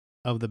 1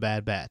 of The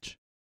Bad Batch.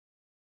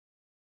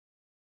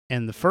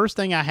 And the first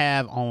thing I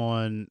have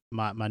on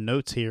my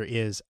notes here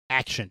is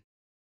action.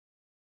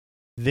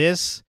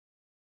 This,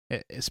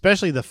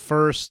 especially the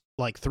first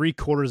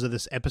 3/4 of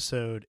this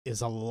episode, is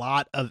a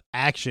lot of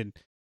action.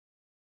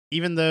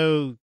 Even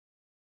though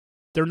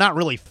they're not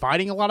really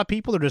fighting a lot of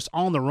people, they're just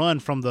on the run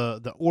from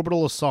the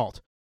orbital assault.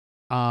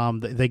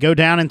 They go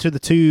down into the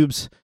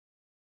tubes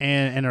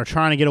and are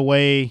trying to get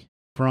away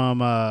from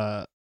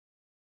the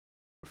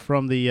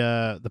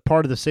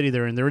part of the city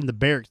they're in. They're in the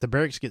barracks. The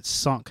barracks get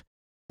sunk.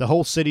 The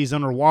whole city's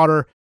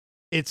underwater.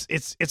 It's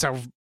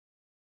a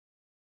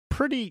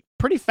pretty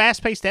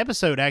fast-paced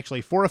episode,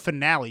 actually, for a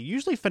finale.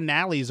 Usually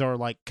finales are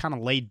kind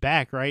of laid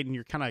back, right? And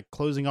you're kind of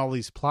closing all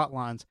these plot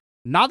lines.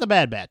 Not the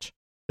Bad Batch.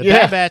 The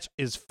Bad Batch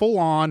is full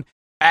on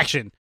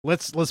action.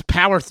 Let's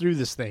power through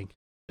this thing.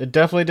 It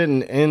definitely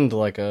didn't end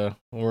like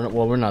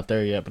we're not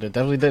there yet, but it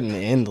definitely didn't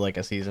end like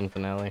a season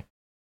finale.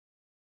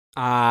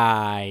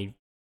 I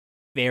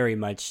very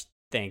much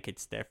think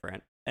it's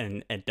different,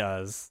 and it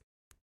does.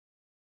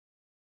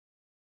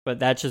 But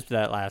that's just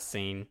that last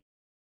scene.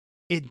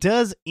 It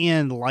does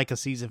end like a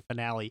season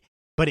finale,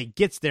 but it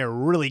gets there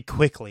really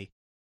quickly.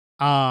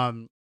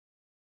 Andrew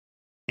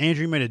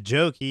made a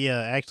joke. He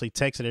actually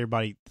texted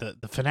everybody,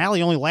 the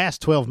finale only lasts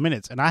 12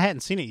 minutes, and I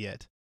hadn't seen it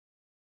yet.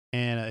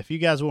 And if you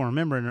guys will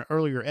remember, in an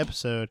earlier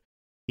episode,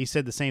 he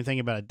said the same thing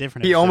about a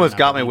different episode. He almost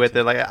got me with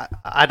it. I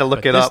had to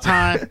look it up. This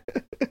time,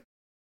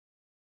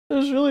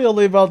 there's really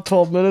only about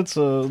 12 minutes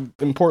of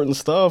important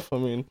stuff. I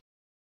mean.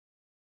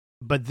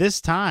 But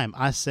this time,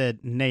 I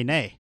said,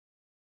 nay.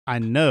 I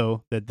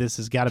know that this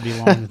has got to be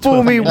longer than 12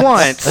 Fool me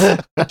minutes.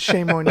 once.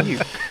 Shame on you.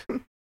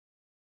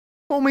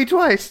 Fool me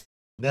twice.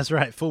 That's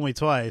right. Fool me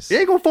twice. You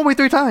ain't gonna fool me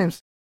 3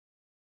 times.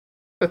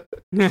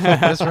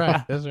 That's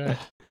right.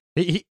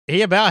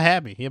 He about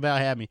had me.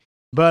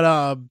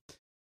 But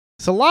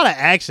it's a lot of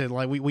action.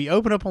 We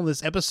open up on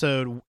this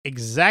episode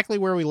exactly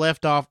where we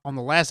left off on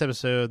the last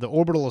episode, the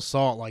orbital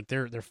assault.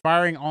 They're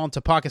firing on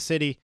Tapaka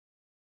City.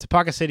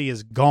 Tapaka City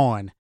is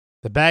gone.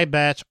 The Bad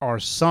Batch are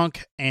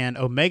sunk, and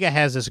Omega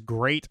has this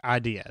great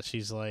idea.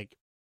 She's like,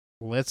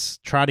 let's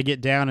try to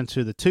get down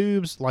into the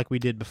tubes like we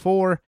did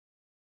before,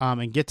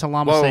 and get to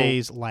Lama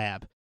Say's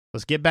lab.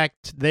 Let's get back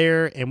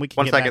there, and we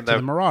can get back to the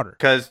Marauder.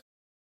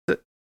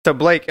 So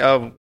Blake,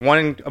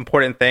 one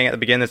important thing at the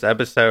beginning of this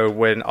episode,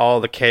 when all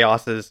the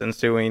chaos is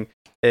ensuing,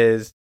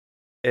 is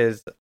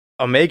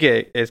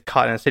Omega is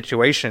caught in a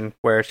situation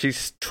where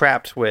she's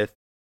trapped with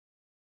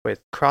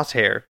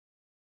Crosshair,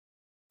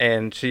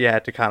 and she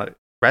had to kind of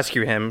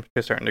rescue him to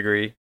a certain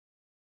degree.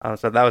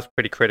 So that was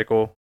pretty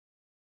critical.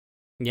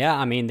 Yeah,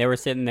 I mean, they were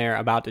sitting there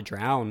about to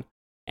drown,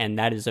 and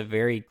that is a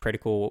very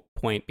critical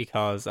point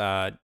because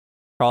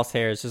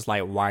Crosshair is just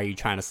like, why are you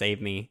trying to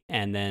save me?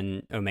 And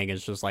then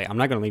Omega's just like, I'm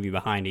not going to leave you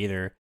behind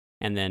either,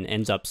 and then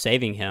ends up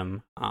saving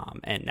him,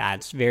 and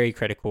that's very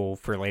critical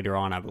for later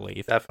on, I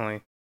believe.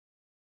 Definitely.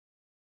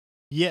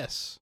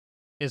 Yes,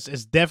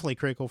 it's definitely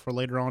critical for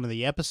later on in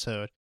the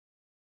episode.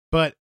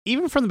 But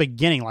even from the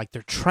beginning, like,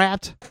 they're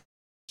trapped,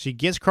 she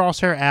gets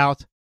Crosshair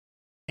out,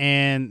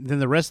 and then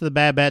the rest of the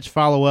Bad Batch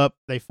follow up.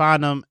 They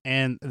find them,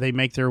 and they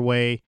make their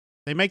way.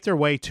 They make their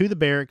way to the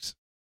barracks.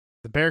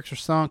 The barracks are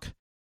sunk.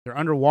 They're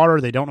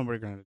underwater. They don't know what they're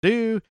going to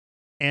do.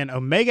 And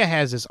Omega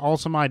has this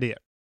awesome idea.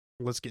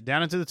 Let's get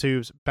down into the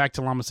tubes, back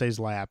to Lama Se's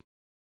lab.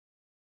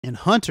 And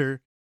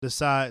Hunter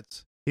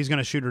decides he's going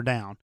to shoot her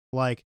down.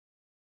 Like,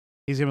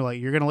 he's going to be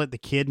like, you're going to let the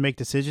kid make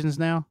decisions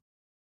now?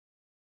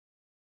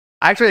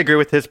 I actually agree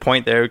with his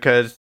point there,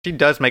 because she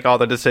does make all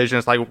the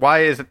decisions. Like,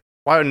 why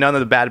are none of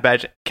the Bad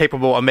Batch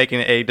capable of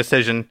making a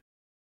decision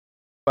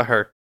but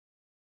her?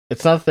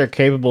 It's not that they're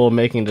capable of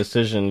making a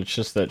decision, it's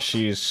just that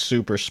she's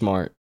super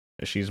smart.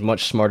 She's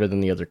much smarter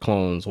than the other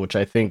clones, which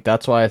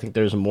that's why I think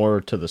there's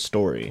more to the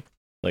story.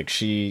 Like,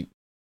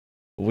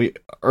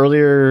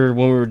 earlier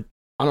when we were,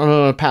 I don't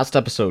know, in a past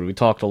episode, we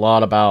talked a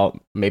lot about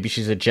maybe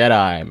she's a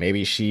Jedi,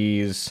 maybe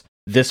she's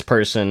this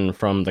person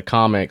from the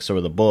comics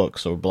or the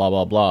books or blah,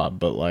 blah, blah.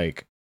 But,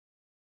 like,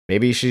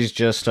 maybe she's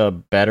just a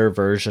better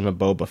version of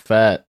Boba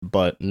Fett,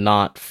 but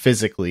not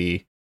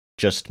physically,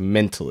 just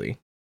mentally.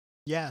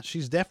 Yeah,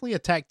 she's definitely a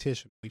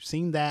tactician. We've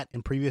seen that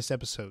in previous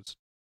episodes.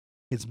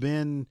 It's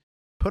been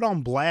put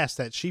on blast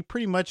that she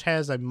pretty much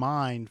has a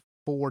mind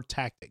for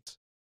tactics.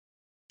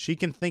 She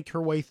can think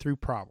her way through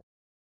problems.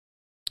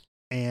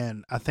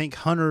 And I think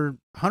Hunter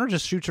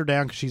just shoots her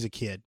down because she's a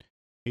kid.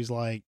 He's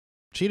like,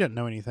 she doesn't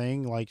know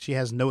anything. Like, she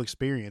has no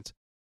experience.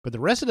 But the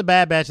rest of the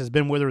Bad Batch has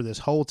been with her this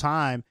whole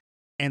time,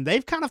 and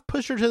they've kind of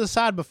pushed her to the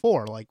side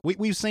before. Like,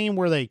 we've seen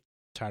where they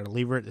try to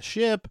leave her at the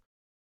ship.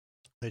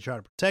 They try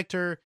to protect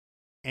her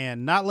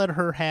and not let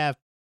her have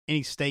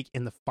any stake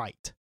in the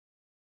fight.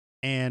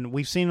 And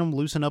we've seen them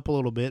loosen up a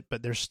little bit,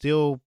 but they're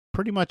still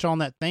pretty much on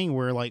that thing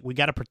where, like, we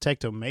got to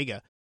protect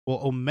Omega. Well,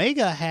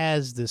 Omega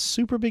has this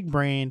super big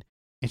brain,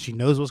 and she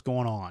knows what's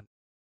going on.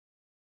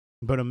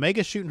 But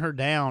Omega shooting her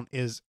down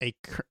is a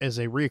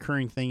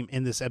reoccurring theme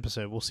in this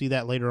episode. We'll see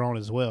that later on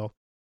as well.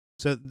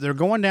 So they're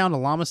going down to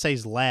Lama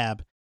Se's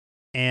lab,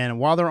 and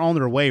while they're on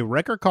their way,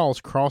 Wrecker calls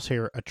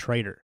Crosshair a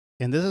traitor.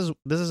 And this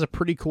is a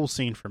pretty cool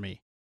scene for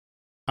me.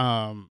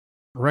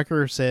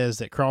 Wrecker says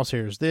that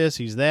Crosshair is this,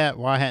 he's that.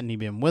 Why hadn't he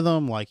been with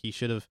them? Like, he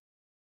should have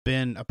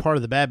been a part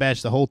of the Bad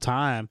Batch the whole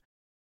time.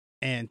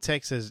 And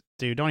Tech says,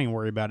 dude, don't even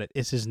worry about it.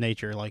 It's his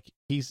nature. Like,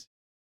 he's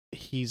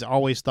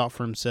always thought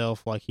for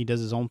himself. Like, he does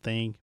his own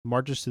thing,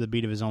 marches to the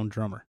beat of his own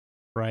drummer,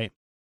 right?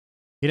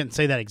 He didn't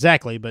say that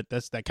exactly, but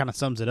that kind of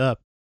sums it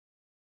up.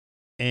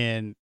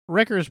 And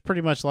Wrecker is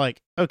pretty much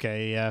like,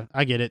 okay, yeah,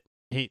 I get it.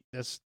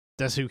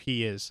 That's who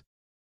he is.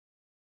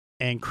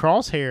 And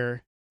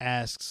Crosshair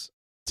asks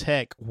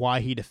Tech why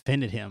he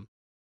defended him.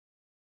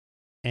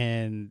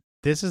 And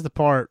this is the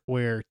part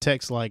where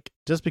Tech's like,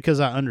 just because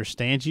I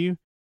understand you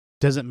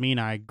doesn't mean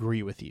I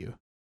agree with you.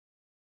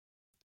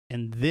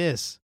 And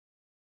this,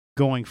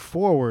 going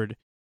forward,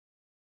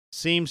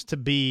 seems to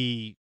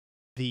be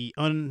the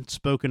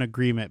unspoken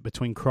agreement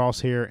between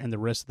Crosshair and the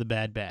rest of the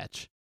Bad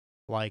Batch.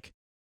 Like,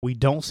 we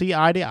don't see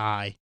eye to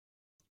eye.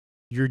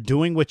 You're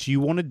doing what you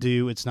want to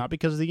do. It's not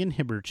because of the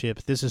inhibitor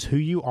chip. This is who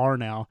you are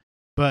now.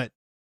 But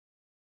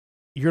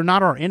you're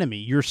not our enemy.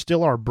 You're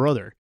still our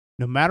brother.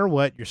 No matter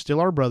what, you're still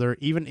our brother,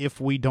 even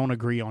if we don't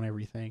agree on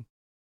everything.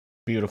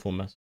 Beautiful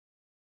message.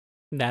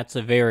 That's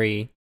a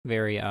very,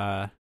 very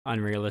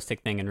unrealistic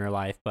thing in real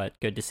life, but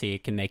good to see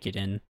it can make it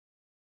in.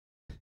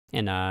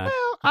 Well,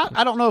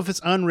 I don't know if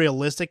it's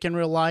unrealistic in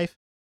real life.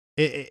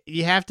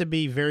 You have to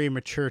be very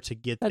mature to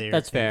get there.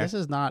 That's fair. This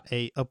is not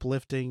a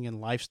uplifting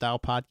and lifestyle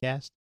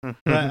podcast. But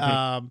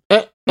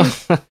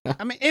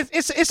I mean,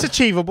 it's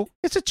achievable.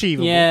 It's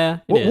achievable. Yeah,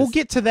 we'll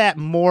get to that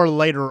more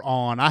later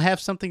on. I have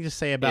something to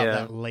say about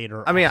that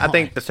later. I mean, on. I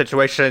think the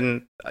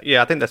situation.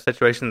 Yeah, I think the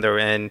situation they're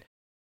in,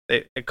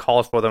 it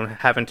calls for them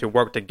having to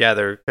work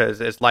together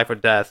because it's life or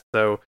death.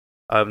 So,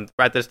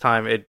 at this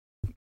time,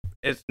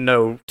 it's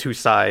no two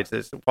sides.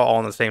 It's all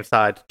on the same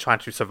side trying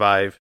to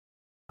survive.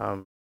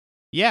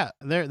 Yeah,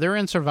 they're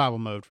in survival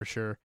mode for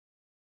sure.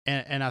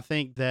 And I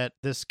think that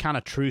this kind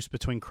of truce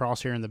between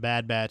Crosshair and the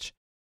Bad Batch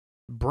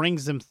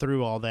brings them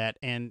through all that,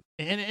 and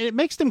it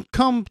makes them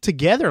come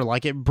together.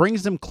 Like, it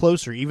brings them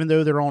closer, even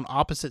though they're on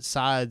opposite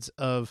sides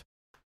of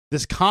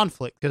this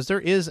conflict, because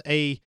there is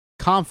a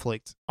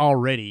conflict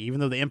already. Even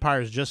though the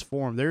Empire is just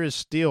formed, there is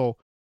still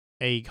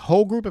a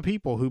whole group of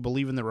people who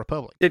believe in the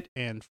Republic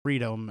and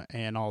freedom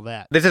and all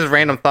that. This is a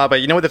random thought,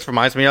 but you know what this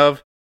reminds me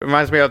of? It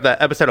reminds me of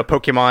that episode of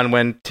Pokemon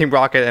when Team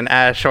Rocket and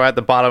Ash are at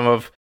the bottom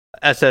of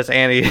SS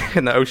Annie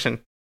in the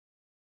ocean.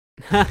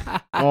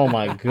 Oh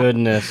my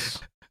goodness.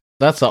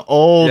 That's an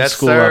old Yes,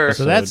 school sir. episode,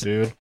 So that's-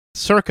 dude.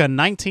 Circa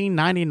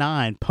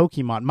 1999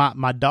 Pokemon.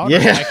 My daughter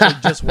Yeah.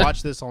 actually just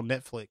watched this on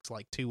Netflix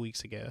like 2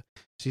 weeks ago.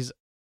 She's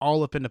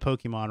all up into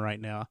Pokemon right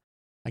now.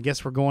 I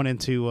guess we're going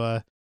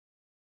into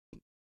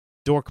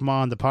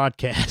Dorkmon the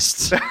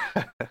podcast.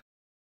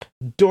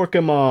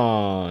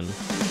 Dorkamon.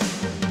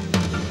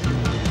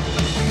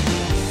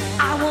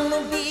 I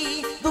wanna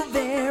be the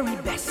very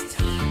best,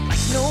 like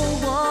no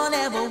one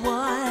ever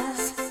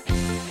was.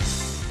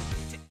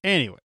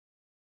 Anyway,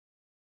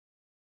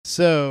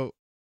 so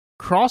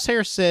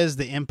Crosshair says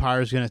the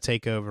Empire is going to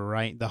take over,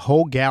 right? The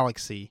whole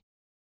galaxy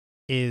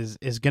is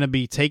going to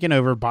be taken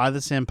over by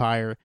this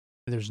Empire.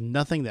 And there's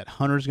nothing that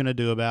Hunter's going to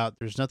do about it.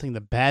 There's nothing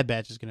the Bad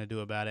Batch is going to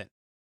do about it.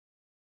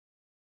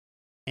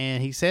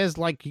 And he says,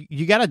 like,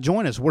 you got to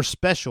join us. We're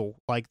special.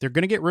 Like, they're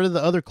going to get rid of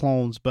the other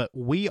clones, but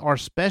we are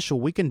special.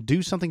 We can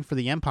do something for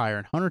the Empire.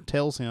 And Hunter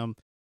tells him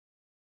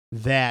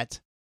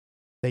that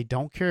they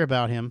don't care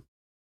about him.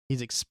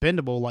 He's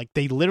expendable. Like,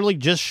 they literally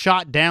just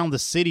shot down the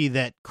city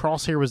that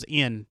Crosshair was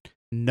in,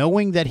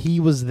 knowing that he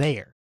was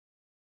there.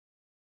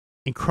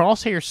 And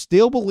Crosshair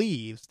still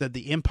believes that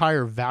the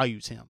Empire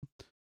values him.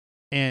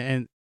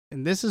 And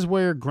this is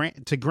where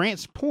to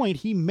Grant's point,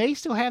 he may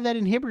still have that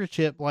inhibitor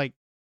chip, like,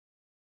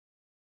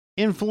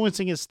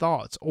 influencing his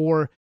thoughts.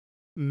 Or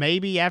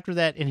maybe after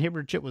that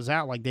inhibitor chip was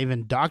out, like, they've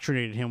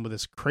indoctrinated him with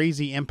this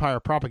crazy Empire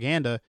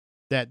propaganda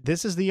that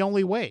this is the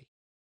only way.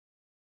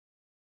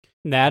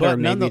 That, But or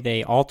maybe none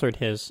they altered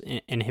his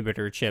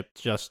inhibitor chip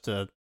just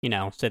to,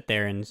 sit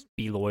there and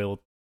be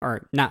loyal,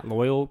 or not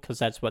loyal, because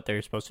that's what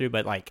they're supposed to do,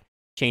 but, like,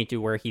 change to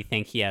where he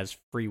thinks he has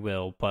free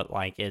will, but,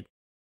 like,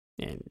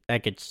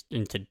 that gets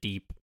into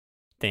deep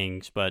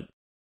things, but...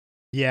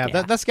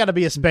 Yeah, that's got to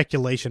be a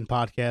speculation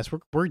podcast.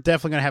 We're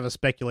definitely going to have a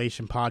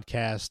speculation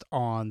podcast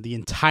on the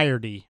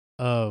entirety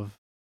of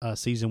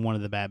season 1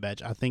 of the Bad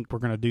Batch. I think we're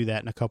going to do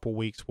that in a couple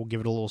weeks. We'll give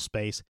it a little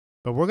space.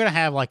 But we're going to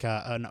have like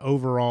an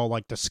overall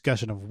like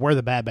discussion of where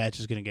the Bad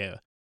Batch is going to go.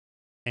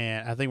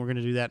 And I think we're going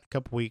to do that in a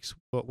couple weeks.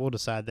 We'll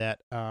decide that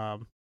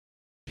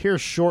here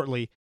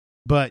shortly.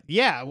 But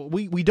yeah,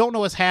 we don't know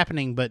what's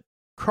happening, but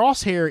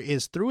Crosshair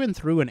is through and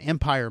through an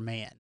Empire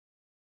man.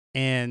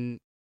 And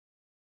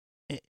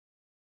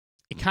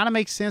it kind of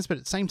makes sense, but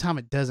at the same time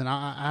it doesn't.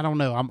 I don't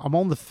know. I'm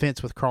on the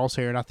fence with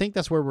Crosshair, and I think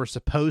that's where we're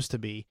supposed to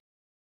be.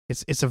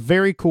 It's a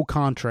very cool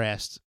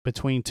contrast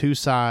between two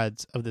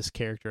sides of this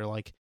character.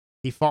 Like,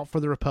 he fought for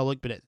the Republic,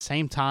 but at the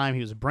same time, he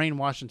was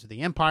brainwashed into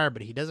the Empire,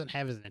 but he doesn't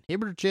have his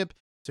inhibitor chip,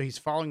 so he's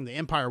following the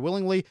Empire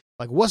willingly.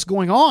 Like, what's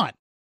going on?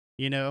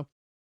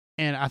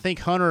 And I think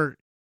Hunter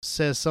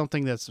says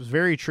something that's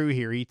very true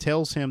here. He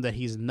tells him that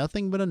he's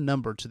nothing but a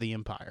number to the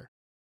Empire.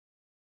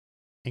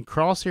 And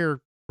Crosshair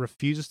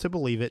refuses to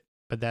believe it,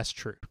 but that's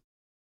true.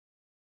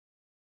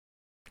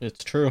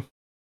 It's true.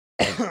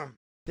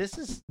 This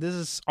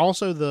is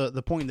also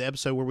the point in the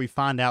episode where we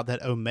find out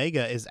that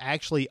Omega is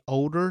actually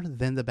older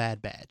than the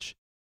Bad Batch.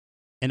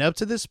 And up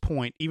to this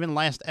point, even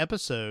last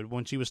episode,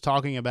 when she was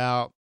talking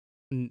about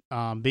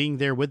being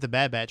there with the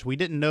Bad Batch, we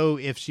didn't know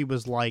if she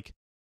was like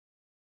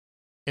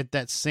at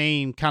that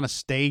same kind of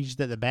stage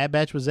that the Bad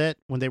Batch was at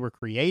when they were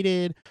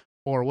created,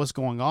 or what's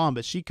going on.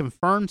 But she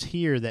confirms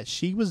here that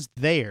she was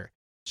there.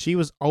 She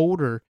was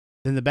older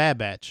than the Bad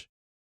Batch.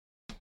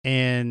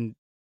 And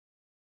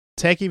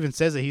Tech even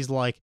says that he's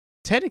like,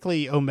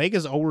 technically,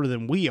 Omega's older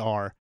than we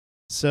are,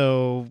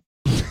 so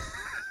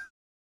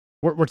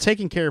we're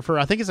taking care of her.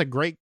 I think it's a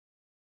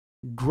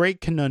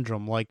great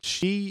conundrum. Like,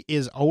 she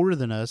is older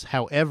than us,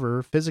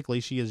 however, physically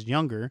she is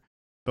younger,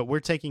 but we're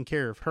taking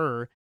care of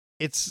her.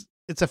 It's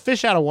a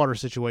fish out of water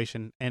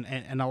situation,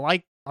 and I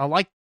like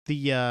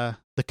the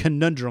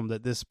conundrum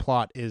that this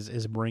plot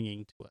is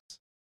bringing to us.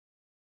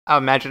 I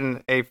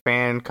imagine a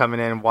fan coming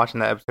in and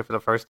watching that episode for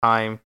the first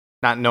time,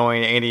 not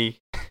knowing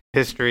any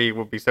history,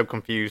 would be so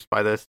confused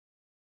by this.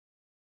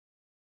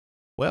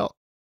 Well,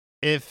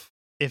 if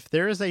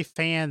there is a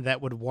fan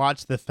that would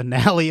watch the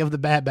finale of the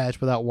Bad Batch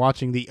without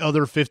watching the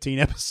other 15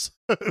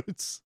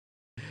 episodes,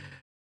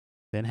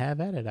 then have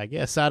at it, I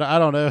guess. I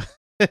don't know.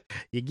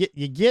 you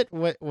get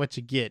what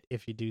you get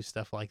if you do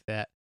stuff like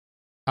that.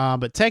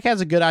 But Tech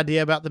has a good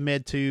idea about the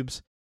med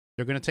tubes.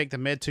 They're going to take the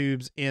med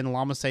tubes in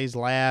Lama Se's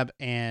lab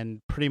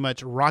and pretty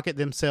much rocket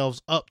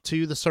themselves up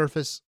to the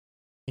surface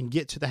and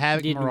get to the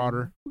Havoc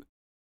Marauder.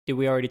 Did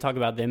we already talk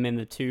about them in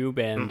the tube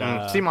and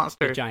sea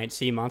monster, the giant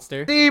sea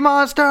monster? Sea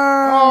monster!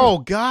 Oh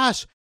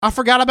gosh, I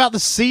forgot about the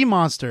sea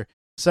monster.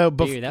 So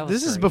Dude,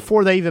 this is crazy.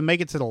 before they even make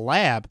it to the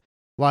lab.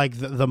 Like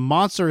the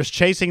monster is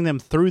chasing them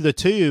through the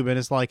tube, and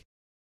it's like,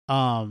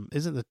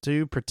 isn't the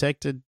tube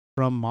protected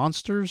from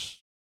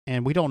monsters?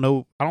 And we don't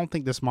know. I don't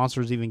think this monster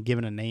is even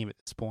given a name at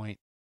this point.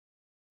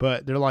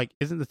 But they're like,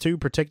 isn't the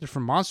tube protected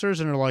from monsters?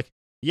 And they're like,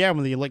 yeah,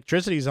 when the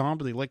electricity's on,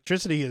 but the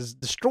electricity is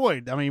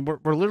destroyed. I mean,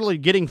 we're literally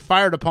getting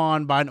fired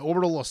upon by an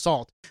orbital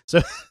assault.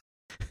 So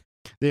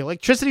the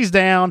electricity's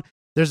down.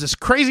 There's this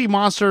crazy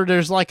monster.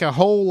 There's like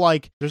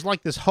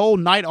this whole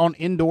Night on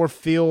Endor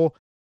feel.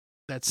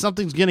 that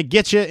something's going to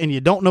get you and you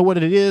don't know what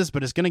it is,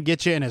 but it's going to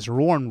get you and it's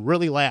roaring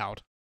really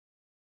loud?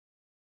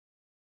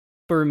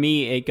 For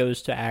me, it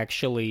goes to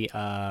actually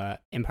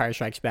Empire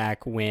Strikes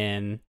Back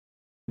when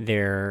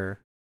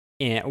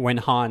when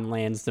Han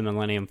lands the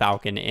Millennium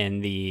Falcon in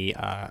the,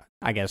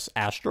 I guess,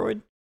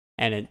 asteroid,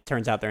 and it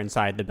turns out they're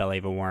inside the belly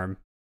of a worm.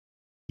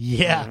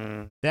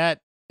 Yeah,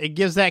 it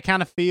gives that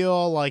kind of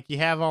feel, like you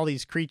have all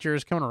these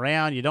creatures coming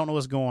around, you don't know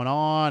what's going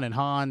on, and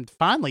Han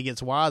finally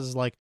gets wise, is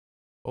like,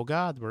 oh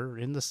God, we're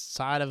in the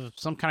side of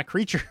some kind of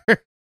creature,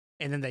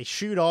 and then they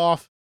shoot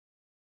off.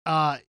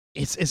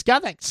 It's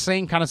got that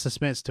same kind of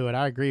suspense to it.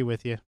 I agree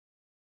with you.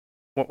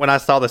 When I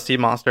saw the sea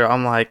monster,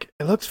 I'm like,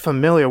 it looks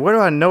familiar. Where do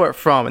I know it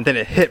from? And then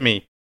it hit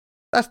me.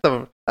 That's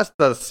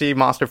the sea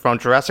monster from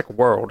Jurassic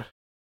World.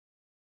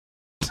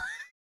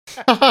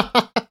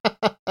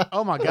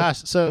 Oh my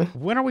gosh! So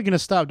when are we going to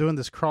stop doing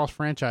this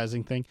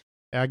cross-franchising thing?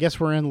 I guess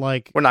we're in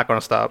like... We're not going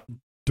to stop.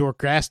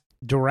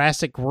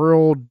 Jurassic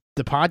World,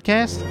 the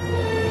podcast?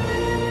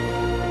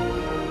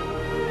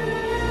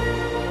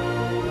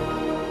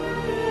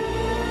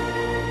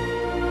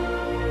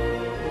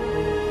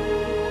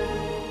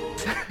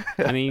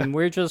 I mean,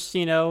 we're just,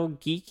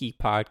 geeky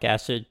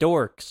podcasts,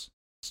 dorks,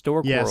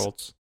 Stork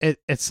Worlds.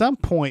 At some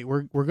point,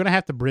 we're going to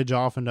have to bridge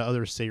off into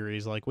other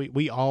series. Like,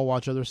 we all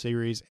watch other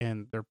series,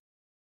 and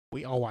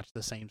we all watch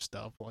the same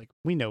stuff. Like,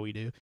 we know we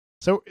do.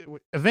 So,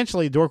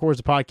 eventually, Dork Wars,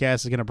 the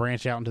podcast, is going to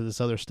branch out into this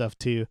other stuff,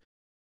 too.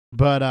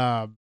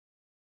 But,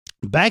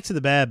 back to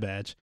the Bad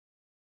Batch.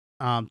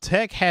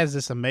 Tech has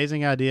this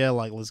amazing idea,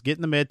 like, let's get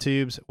in the med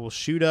tubes. We'll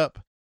shoot up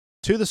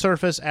to the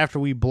surface after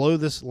we blow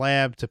this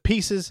lab to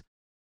pieces.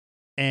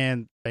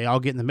 And they all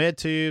get in the med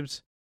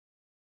tubes.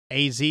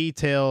 AZ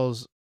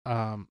tells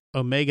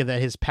Omega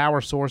that his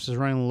power source is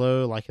running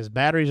low, like his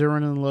batteries are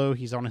running low.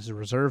 He's on his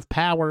reserve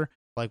power.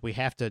 Like, we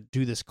have to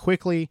do this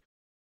quickly.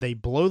 They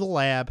blow the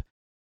lab.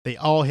 They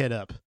all hit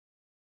up.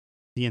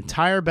 The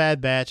entire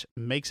Bad Batch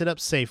makes it up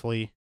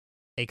safely,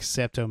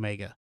 except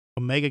Omega.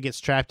 Omega gets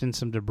trapped in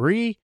some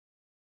debris,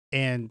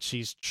 and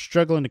she's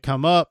struggling to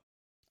come up.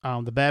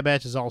 The Bad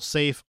Batch is all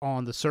safe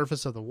on the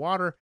surface of the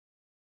water.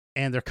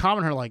 And they're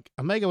calming her like,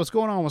 Omega, what's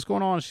going on? What's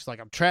going on? She's like,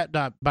 I'm trapped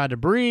by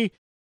debris.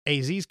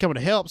 AZ's coming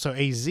to help. So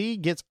AZ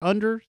gets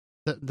under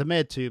the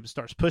med tube,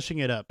 starts pushing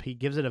it up. He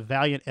gives it a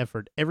valiant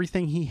effort.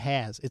 Everything he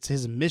has, it's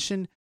his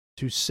mission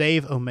to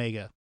save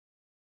Omega.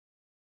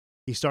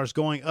 He starts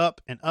going up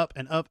and up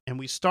and up, and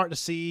we start to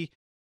see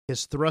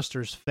his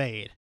thrusters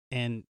fade.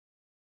 And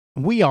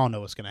we all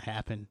know what's going to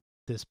happen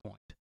at this point.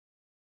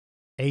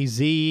 AZ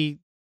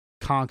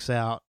conks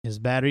out. His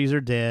batteries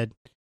are dead.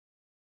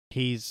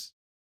 He's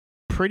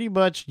pretty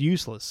much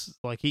useless.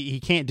 Like, he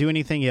can't do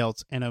anything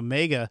else. And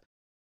Omega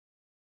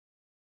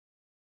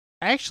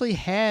actually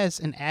has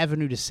an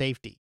avenue to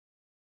safety.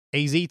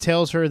 AZ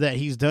tells her that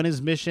he's done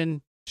his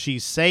mission.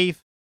 She's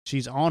safe.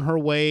 She's on her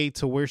way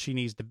to where she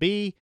needs to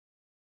be.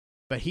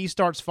 But he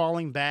starts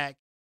falling back,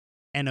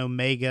 and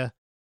Omega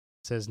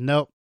says,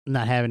 nope, I'm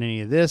not having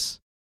any of this.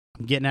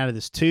 I'm getting out of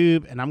this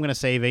tube, and I'm going to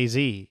save AZ.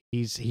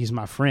 He's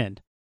my friend.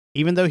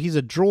 Even though he's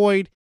a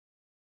droid,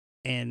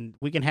 and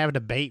we can have a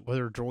debate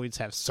whether droids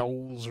have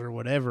souls or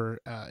whatever.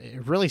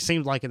 It really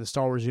seems like in the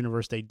Star Wars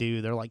universe they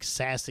do. They're like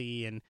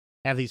sassy and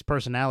have these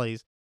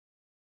personalities.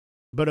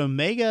 But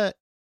Omega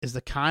is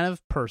the kind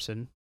of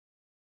person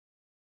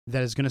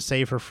that is going to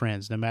save her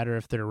friends, no matter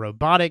if they're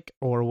robotic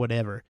or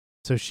whatever.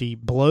 So she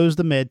blows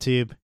the med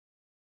tube,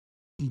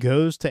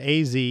 goes to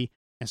AZ, and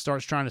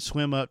starts trying to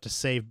swim up to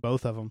save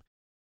both of them.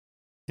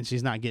 And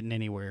she's not getting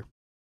anywhere.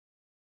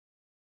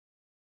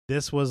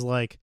 This was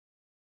like...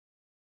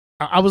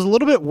 I was a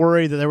little bit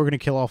worried that they were going to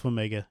kill off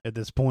Omega at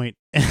this point.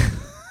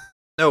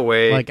 No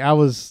way. Like,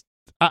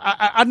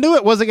 I knew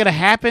it wasn't going to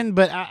happen,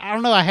 but I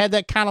don't know. I had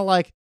that kind of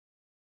like,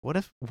 what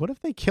if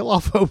they kill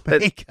off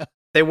Omega?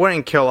 They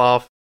wouldn't kill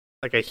off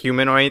like a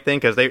human or anything,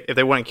 because if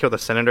they wouldn't kill the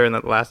senator in the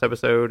last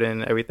episode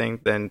and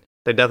everything, then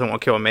they definitely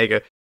won't kill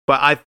Omega.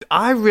 But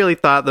I really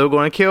thought they were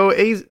going to kill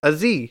AZ.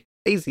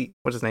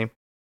 What's his name?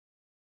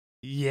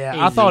 Yeah, AZ.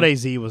 I thought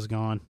AZ was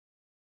gone.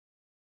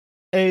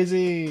 AZ.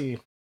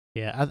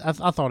 Yeah,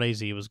 I thought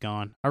AZ was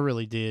gone. I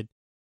really did.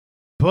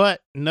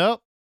 But nope.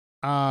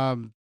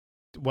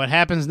 What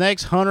happens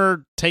next?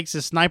 Hunter takes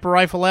his sniper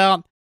rifle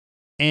out,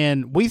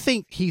 and we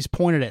think he's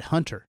pointed at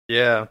Hunter.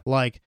 Yeah.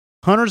 Like,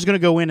 Hunter's going to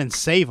go in and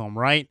save him,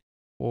 right?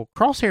 Well,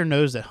 Crosshair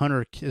knows that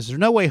there's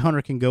no way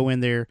Hunter can go in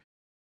there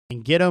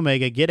and get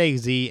Omega, get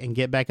AZ, and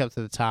get back up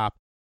to the top.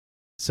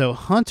 So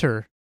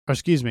Crosshair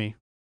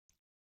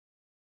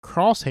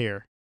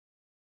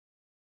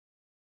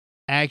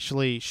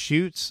actually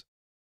shoots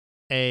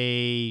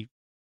a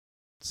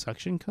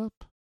suction cup.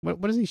 What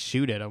does he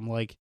shoot at him?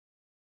 Like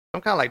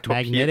some kind of like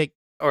magnetic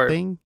or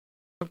thing?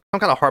 Some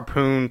kind of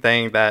harpoon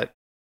thing that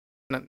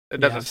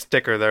it doesn't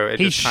sticker though. It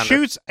he just kinda...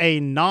 shoots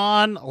a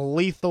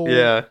non-lethal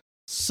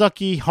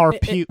sucky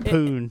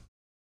harpoon.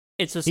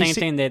 It's the same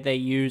thing that they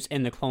use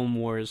in the Clone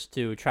Wars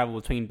to travel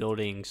between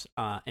buildings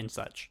and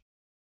such.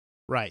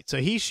 Right. So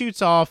he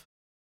shoots off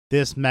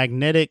this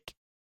magnetic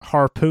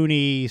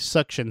harpoony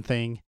suction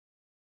thing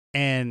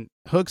and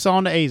hooks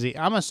on to AZ.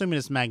 I'm assuming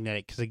it's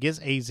magnetic because it gets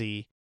AZ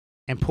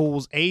and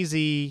pulls AZ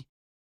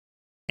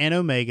and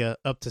Omega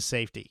up to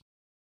safety.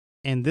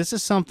 And this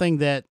is something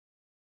that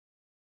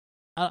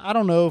I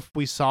don't know if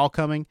we saw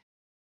coming.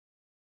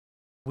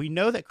 We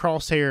know that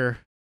Crosshair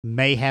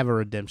may have a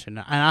redemption,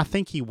 and I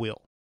think he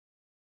will.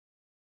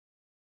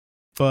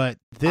 But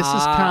this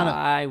is kind of...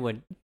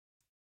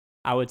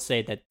 I would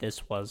say that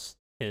this was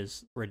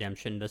his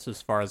redemption. This is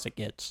as far as it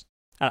gets.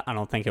 I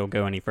don't think it'll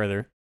go any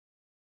further.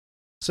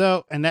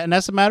 So, and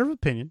that's a matter of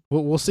opinion.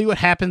 We'll see what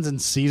happens in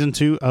season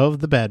 2 of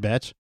The Bad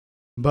Batch.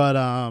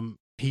 But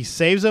he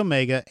saves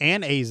Omega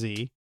and AZ.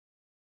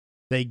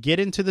 They get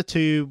into the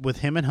tube with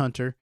him and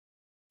Hunter,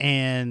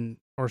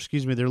 or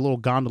excuse me, their little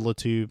gondola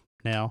tube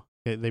now.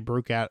 They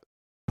broke out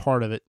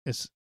part of it.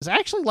 It's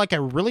actually like a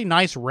really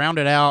nice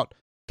rounded out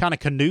kind of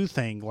canoe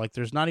thing. Like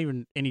there's not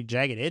even any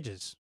jagged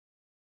edges.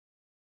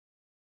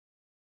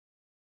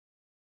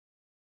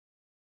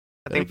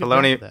 I think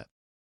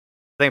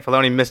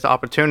Filoni missed the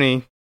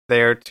opportunity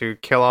there to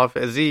kill off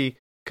AZ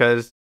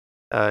because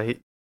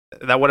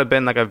that would have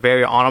been like a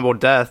very honorable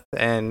death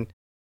and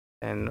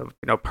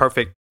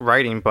perfect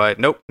writing. But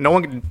nope, no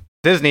one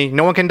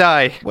can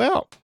die.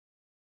 Well,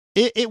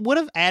 it would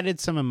have added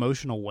some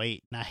emotional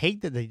weight, and I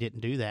hate that they didn't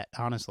do that.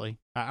 Honestly,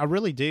 I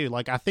really do.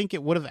 Like I think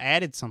it would have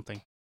added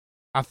something.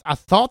 I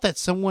thought that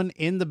someone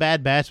in the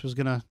Bad Batch was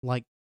gonna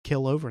like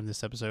kill over in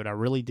this episode. I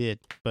really did,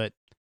 but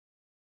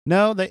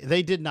no,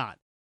 they did not.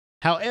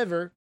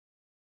 However,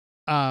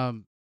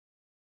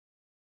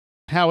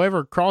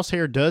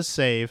 Crosshair does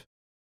save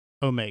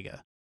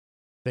Omega.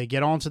 They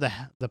get onto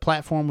the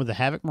platform with the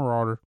Havoc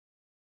Marauder,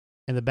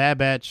 and the Bad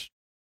Batch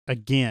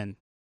again,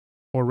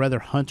 or rather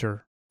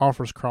Hunter,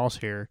 offers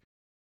Crosshair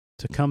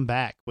to come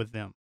back with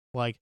them.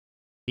 Like,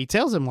 he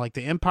tells him, like,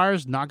 the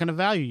Empire's not going to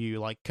value you.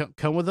 Like,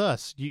 come with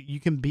us. You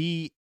can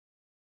be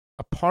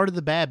a part of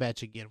the Bad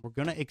Batch again. We're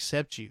going to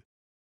accept you.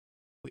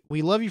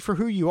 We love you for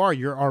who you are.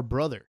 You're our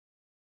brother.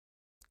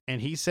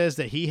 And he says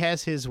that he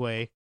has his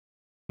way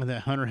and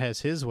that Hunter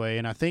has his way.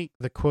 And I think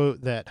the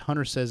quote that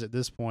Hunter says at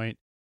this point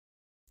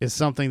is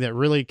something that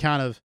really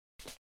kind of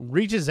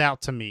reaches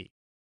out to me.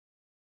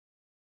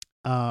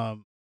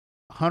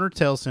 Hunter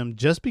tells him,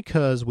 just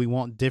because we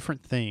want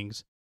different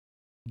things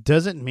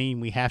doesn't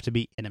mean we have to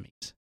be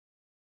enemies.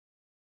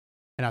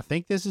 And I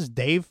think this is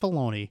Dave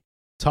Filoni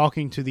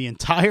talking to the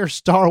entire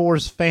Star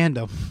Wars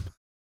fandom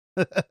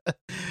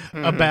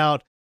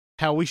about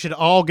how we should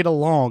all get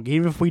along,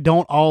 even if we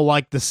don't all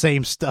like the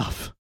same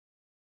stuff.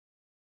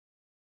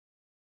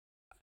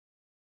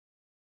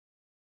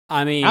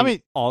 I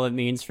mean, all it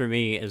means for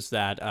me is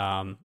that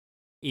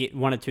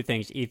one of two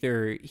things.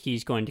 Either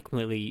he's going to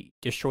completely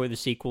destroy the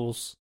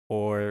sequels,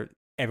 or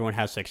everyone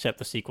has to accept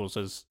the sequels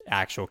as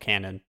actual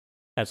canon.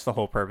 That's the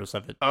whole purpose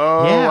of it.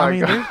 Oh, yeah, I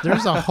mean,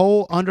 there's a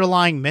whole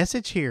underlying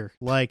message here.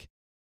 Like,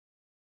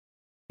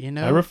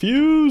 I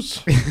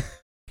refuse.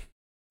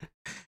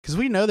 Because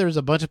we know there's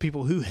a bunch of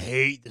people who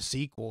hate the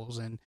sequels,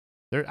 and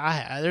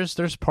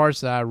there's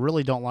parts that I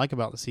really don't like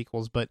about the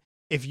sequels. But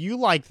if you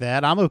like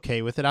that, I'm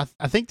okay with it. I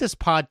think this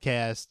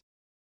podcast,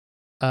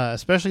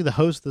 especially the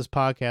hosts of this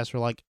podcast, are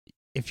like,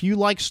 if you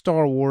like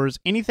Star Wars,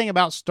 anything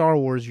about Star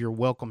Wars, you're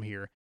welcome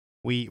here.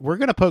 We're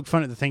gonna poke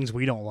fun at the things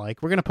we don't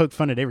like. We're gonna poke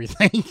fun at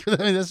everything.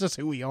 I mean, that's just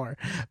who we are.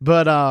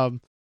 But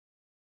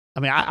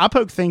I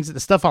poke things at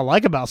the stuff I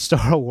like about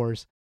Star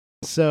Wars.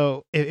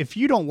 So if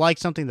you don't like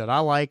something that I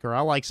like, or I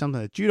like something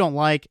that you don't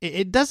like,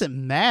 it doesn't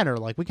matter.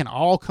 Like, we can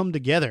all come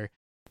together,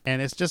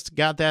 and it's just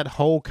got that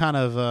whole kind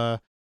of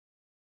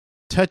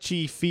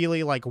touchy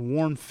feely, like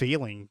warm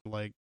feeling.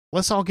 Like,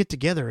 let's all get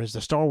together as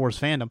the Star Wars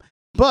fandom.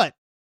 But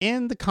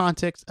in the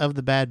context of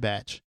the Bad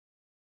Batch,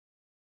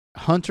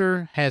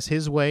 Hunter has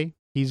his way.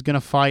 He's gonna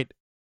fight,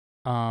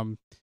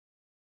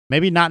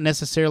 maybe not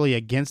necessarily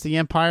against the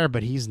Empire,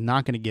 but he's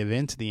not gonna give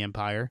in to the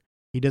Empire.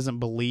 He doesn't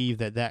believe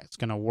that that's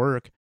gonna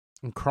work.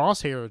 And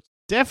Crosshair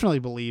definitely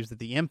believes that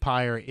the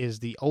Empire is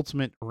the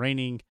ultimate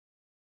reigning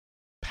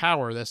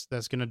power that's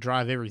going to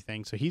drive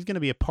everything. So he's going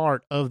to be a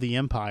part of the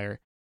Empire.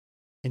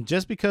 And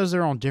just because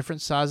they're on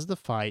different sides of the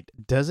fight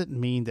doesn't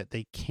mean that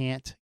they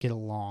can't get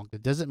along.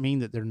 It doesn't mean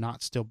that they're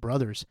not still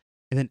brothers.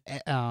 And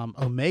then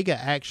Omega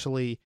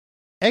actually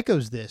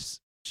echoes this.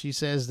 She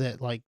says that,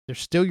 like, they're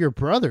still your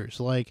brothers.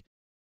 Like,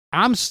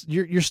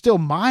 you're still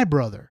my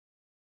brother.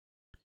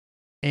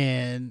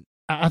 And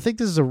I think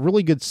this is a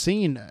really good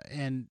scene.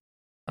 And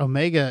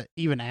Omega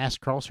even asked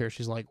Crosshair,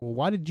 she's like, well,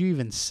 why did you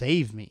even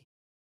save me?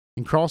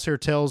 And Crosshair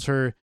tells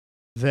her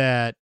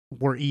that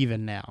we're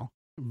even now.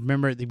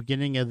 Remember at the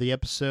beginning of the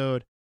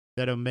episode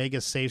that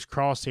Omega saves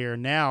Crosshair.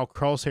 Now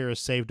Crosshair has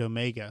saved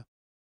Omega.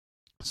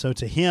 So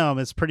to him,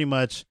 it's pretty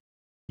much,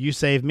 you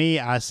saved me,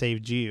 I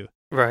saved you.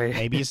 Right.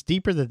 Maybe it's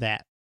deeper than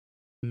that.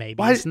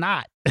 Maybe it's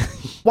not.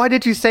 Why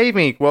did you save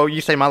me? Well,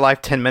 you saved my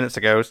life 10 minutes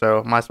ago,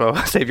 so might as well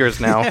save yours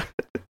now.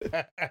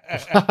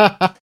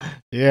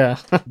 Yeah.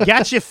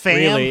 Gotcha,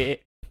 fam.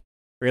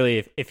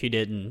 Really, if you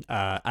didn't,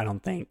 I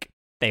don't think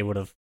they would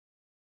have,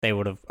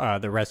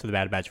 the rest of the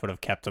Bad Batch would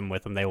have kept him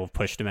with them. They would have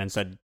pushed him and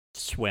said,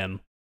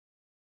 swim.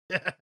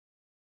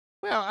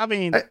 Well, I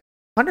mean,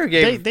 Hunter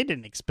gave. They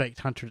didn't expect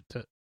Hunter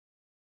to.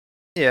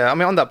 Yeah, I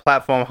mean, on that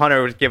platform,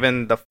 Hunter was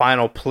given the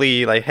final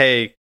plea, like,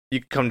 "Hey,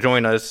 you can come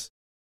join us."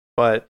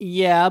 But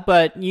yeah,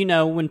 but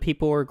when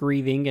people are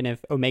grieving, and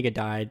if Omega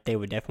died, they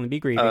would definitely be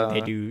grieving.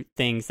 They do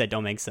things that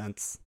don't make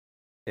sense.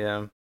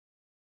 Yeah,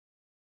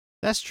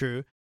 that's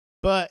true.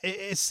 But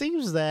it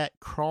seems that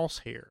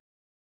Crosshair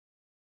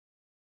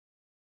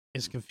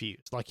is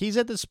confused. Like, he's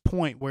at this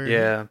point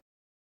where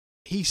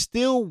he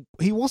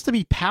wants to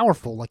be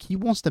powerful. Like, he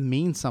wants to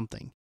mean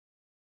something.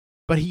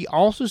 But he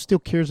also still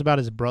cares about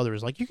his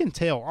brothers. Like, you can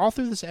tell all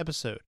through this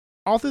episode,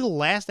 all through the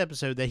last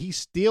episode, that he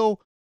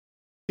still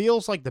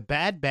feels like the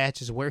Bad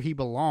Batch is where he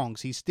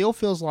belongs. He still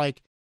feels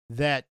like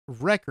that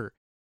Wrecker,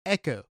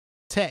 Echo,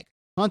 Tech,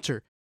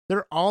 Hunter,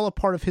 they're all a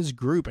part of his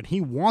group, and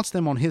he wants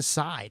them on his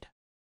side.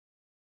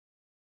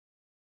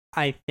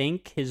 I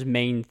think his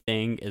main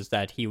thing is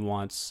that he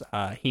wants,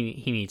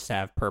 he needs to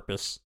have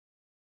purpose.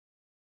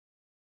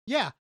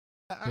 Yeah.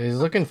 He's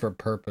looking for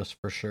purpose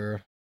for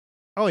sure.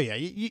 Oh,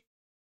 yeah.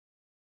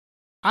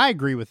 I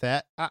agree with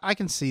that. I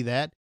can see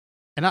that.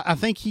 And I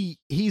think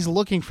he's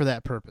looking for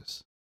that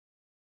purpose.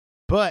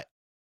 But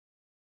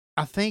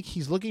I think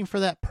he's looking for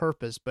that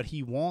purpose, but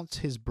he wants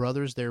his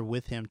brothers there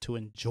with him to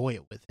enjoy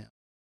it with him.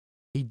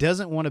 He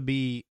doesn't want to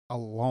be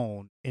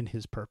alone in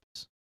his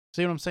purpose.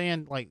 See what I'm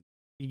saying? Like,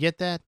 you get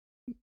that?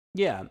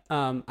 Yeah.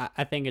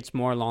 I think it's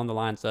more along the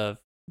lines of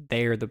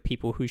they're the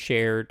people who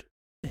shared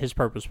his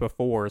purpose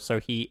before, so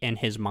he, in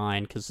his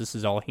mind, because this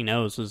is all he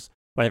knows, is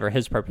whatever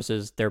his purpose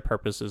is, their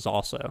purpose is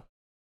also.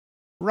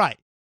 Right.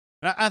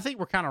 And I think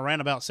we're kind of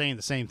roundabout saying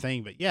the same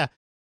thing, but yeah,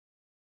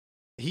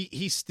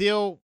 he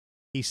still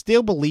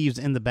believes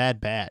in the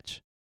Bad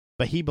Batch,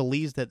 but he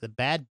believes that the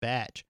Bad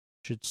Batch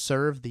should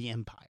serve the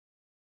Empire.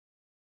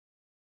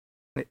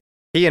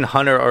 He and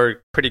Hunter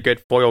are pretty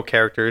good foil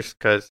characters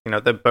because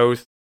they're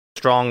both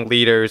strong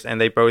leaders and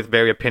they both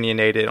very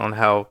opinionated on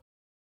how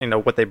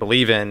what they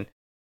believe in.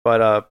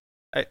 But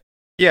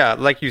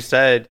like you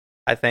said,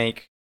 I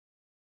think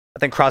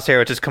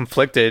Crosshair is just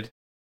conflicted,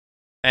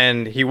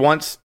 and he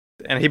believes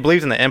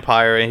in the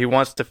Empire, and he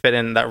wants to fit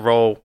in that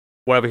role,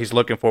 whatever he's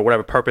looking for,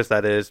 whatever purpose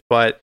that is.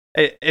 But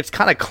it's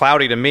kind of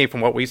cloudy to me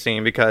from what we've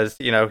seen because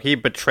he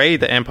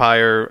betrayed the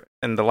Empire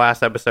in the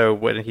last episode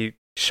when he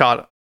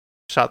shot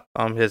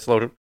his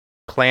little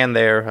clan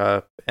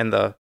there in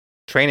the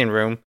training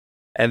room,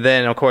 and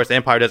then of course the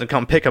Empire doesn't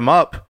come pick him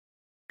up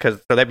so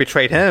they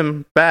betrayed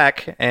him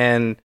back,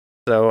 and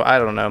so I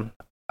don't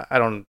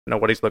know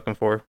what he's looking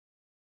for.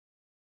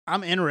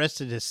 I'm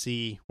interested to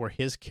see where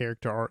his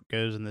character arc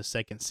goes in the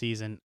second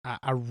season.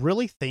 I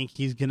really think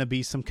he's going to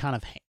be some kind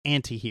of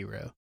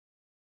anti-hero.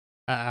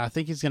 I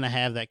think he's going to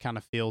have that kind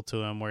of feel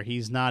to him where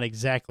he's not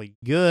exactly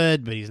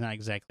good, but he's not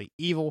exactly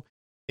evil.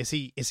 Is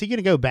he going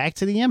to go back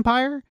to the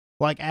Empire?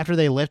 Like, after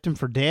they left him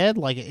for dead?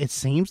 Like, it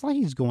seems like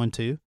he's going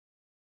to.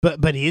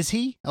 But is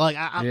he? Like,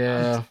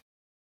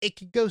 it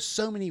could go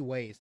so many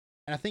ways.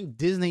 And I think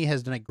Disney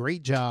has done a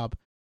great job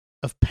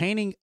of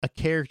painting a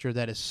character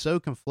that is so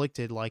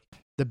conflicted. Like,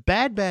 the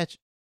Bad Batch,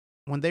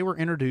 when they were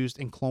introduced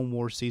in Clone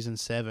Wars Season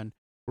 7,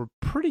 were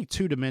pretty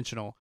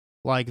two-dimensional.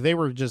 Like, they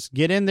were just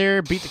get in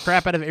there, beat the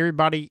crap out of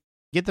everybody,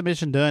 get the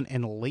mission done,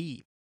 and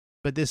leave.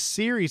 But this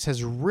series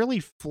has really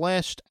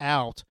fleshed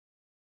out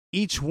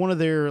each one of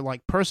their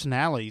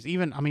personalities.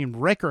 Even,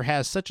 Wrecker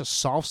has such a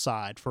soft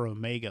side for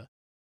Omega.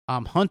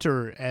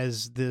 Hunter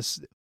as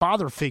this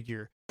father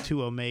figure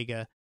to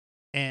Omega,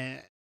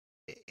 and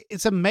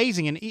it's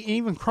amazing. And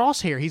even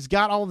Crosshair, he's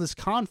got all this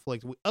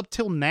conflict up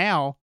till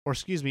now,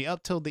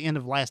 up till the end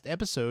of last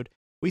episode.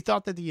 We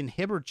thought that the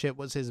inhibitor chip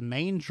was his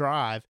main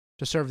drive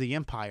to serve the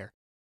Empire.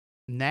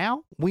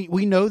 Now we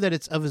know that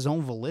it's of his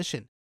own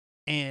volition,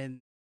 and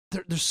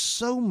there's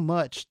so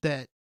much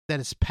that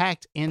is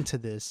packed into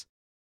this.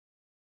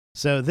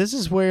 So this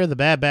is where the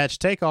Bad Batch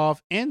take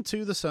off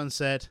into the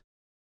sunset,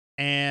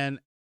 and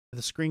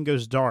the screen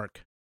goes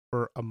dark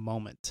for a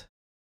moment.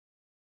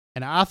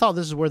 And I thought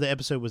this is where the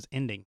episode was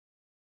ending.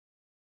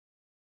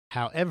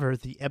 However,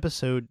 the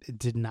episode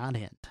did not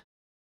end.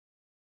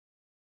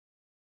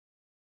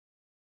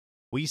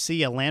 We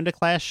see a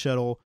Lambda-class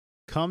shuttle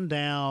come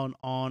down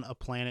on a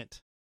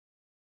planet,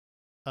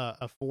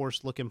 a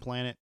forest-looking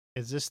planet.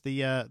 Is this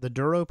the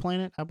Duro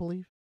planet, I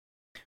believe?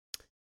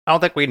 I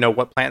don't think we know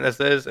what planet this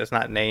is. It's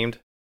not named.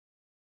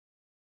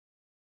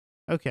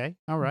 Okay,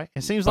 all right.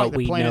 It seems but like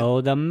the planet... we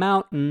know the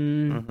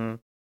mountain.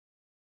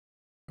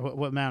 Mm-hmm.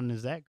 What mountain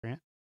is that,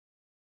 Grant?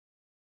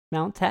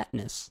 Mount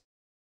Tatnus.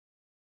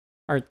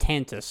 Or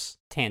Tantus.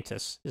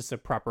 Tantus is the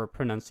proper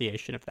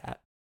pronunciation of that.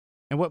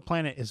 And what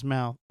planet is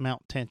Mount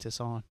Tantus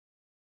on?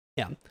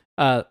 Yeah.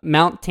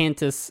 Mount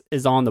Tantus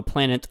is on the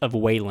planet of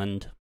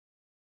Wayland.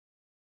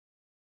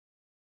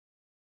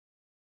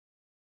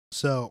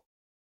 So,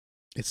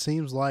 it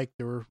seems like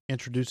they're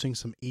introducing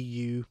some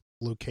EU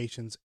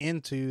locations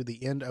into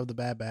the end of the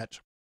Bad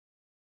Batch.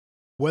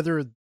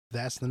 Whether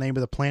that's the name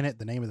of the planet,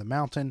 the name of the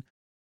mountain,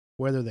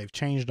 whether they've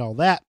changed all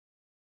that,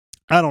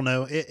 I don't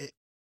know.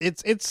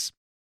 It's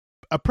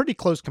a pretty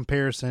close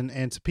comparison,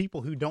 and to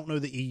people who don't know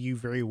the EU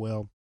very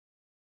well,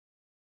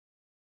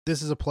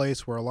 this is a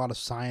place where a lot of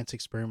science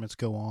experiments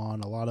go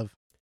on. A lot of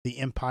the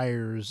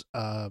Empire's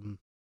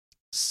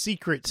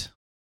secret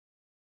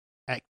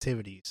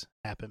activities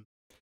happen.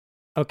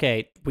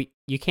 Okay,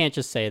 you can't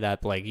just say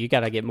that, Blake. You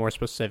gotta get more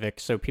specific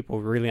so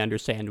people really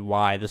understand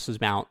why this is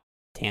Mount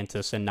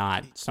Tantus and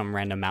not some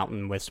random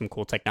mountain with some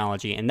cool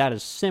technology. And that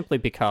is simply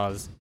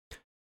because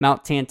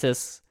Mount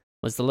Tantus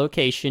was the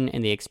location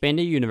in the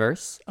expanded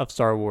universe of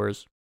Star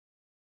Wars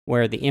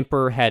where the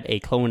Emperor had a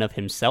clone of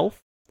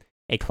himself,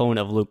 a clone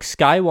of Luke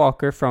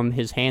Skywalker from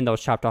his hand that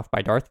was chopped off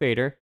by Darth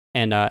Vader,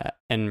 and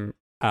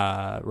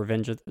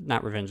Revenge of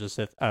the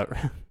Sith,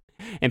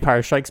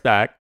 Empire Strikes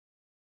Back,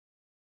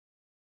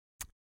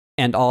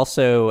 and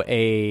also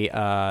a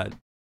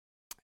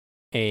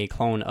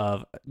clone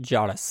of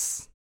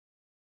Jarrus.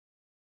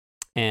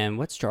 And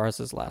what's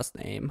Jarrus' last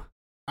name?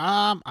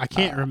 I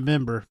can't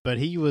remember, but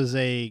he was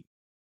he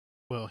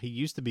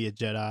used to be a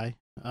Jedi,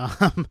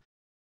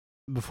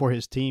 before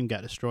his team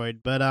got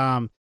destroyed.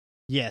 But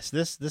yes,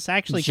 this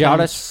actually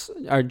Jarrus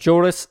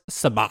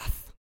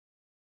Sabath.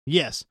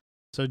 Yes,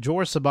 so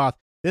Jorus Sabath.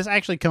 This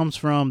actually comes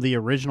from the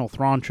original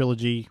Thrawn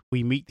trilogy.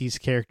 We meet these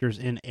characters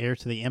in Heir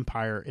to the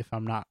Empire, if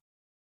I'm not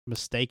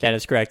mistaken. That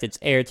is correct. It's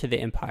Heir to the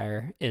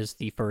Empire is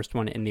the first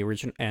one in the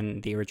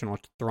original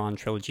Thrawn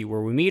trilogy,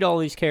 where we meet all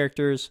these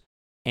characters,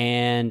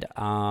 and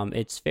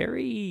it's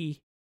very,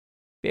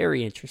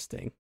 very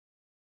interesting.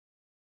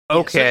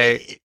 Okay.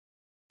 Yeah, so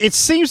it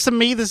seems to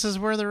me this is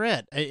where they're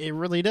at. It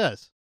really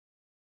does.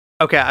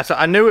 Okay, so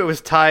I knew it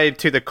was tied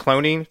to the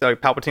cloning,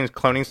 like Palpatine's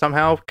cloning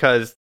somehow,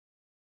 because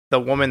the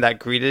woman that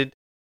greeted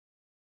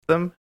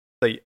them,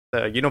 the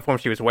uniform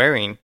she was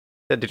wearing,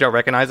 did y'all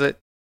recognize it?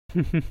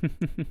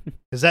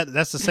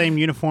 That's the same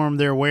uniform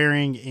they're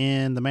wearing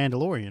in The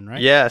Mandalorian,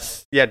 right?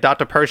 Yes. Yeah,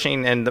 Dr.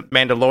 Pershing and the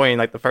Mandalorian,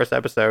 like the first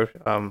episode.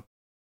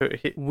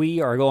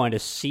 We are going to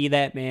see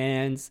that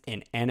man's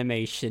in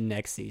animation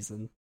next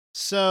season.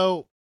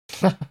 So,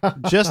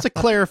 just to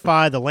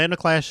clarify, the Lando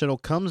class shuttle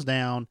comes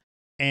down,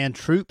 and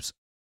troops,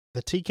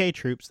 the TK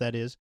troops, that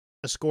is,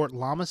 escort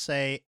Lama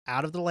Say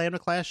out of the Lando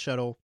class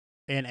shuttle,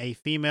 and a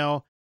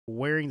female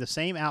wearing the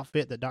same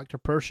outfit that Dr.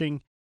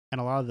 Pershing and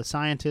a lot of the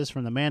scientists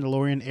from the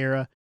Mandalorian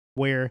era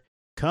wear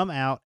come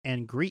out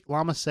and greet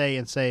Lama Say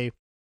and say,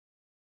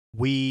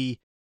 "We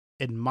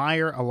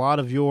admire a lot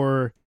of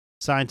your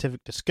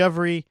scientific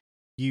discovery.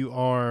 You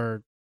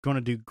are going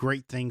to do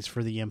great things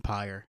for the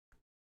Empire."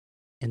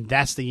 And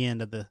that's the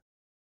end of the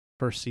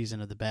first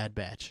season of The Bad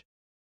Batch.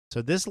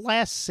 So this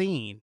last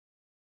scene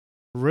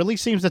really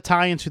seems to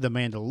tie into The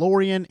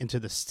Mandalorian, into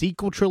the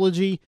sequel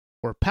trilogy,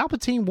 where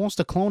Palpatine wants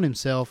to clone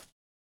himself.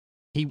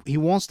 He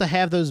wants to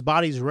have those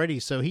bodies ready,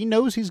 so he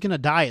knows he's going to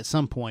die at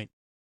some point,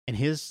 and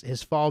his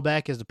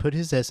fallback is to put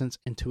his essence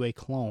into a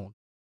clone.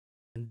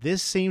 And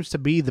this seems to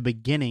be the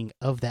beginning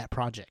of that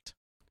project.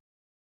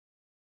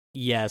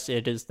 Yes,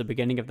 it is the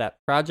beginning of that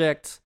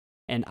project,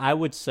 and I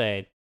would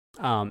say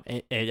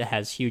it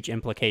has huge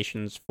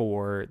implications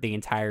for the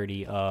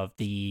entirety of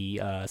the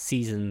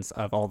seasons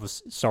of all the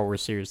Star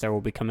Wars series that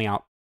will be coming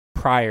out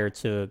prior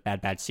to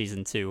Bad Batch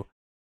Season 2.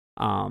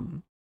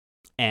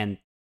 And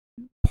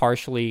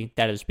partially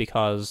that is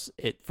because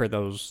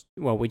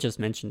we just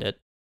mentioned it.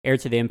 Heir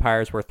to the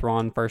Empire is where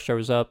Thrawn first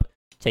shows up.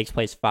 Takes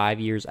place 5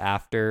 years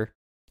after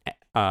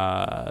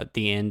the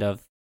end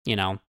of,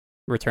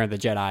 Return of the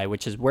Jedi,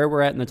 which is where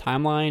we're at in the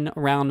timeline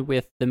around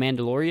with The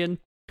Mandalorian.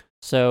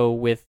 So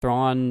with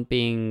Thrawn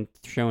being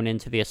thrown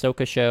into the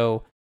Ahsoka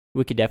show,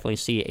 we could definitely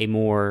see a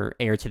more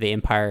Heir to the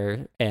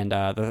Empire and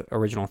the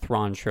original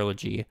Thrawn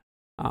trilogy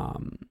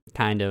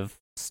kind of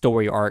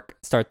story arc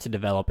start to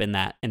develop in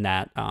that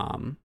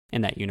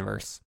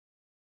universe.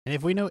 And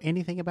if we know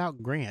anything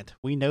about Grant,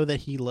 we know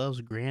that he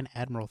loves Grand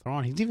Admiral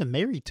Thrawn. He's even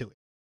married to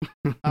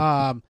it.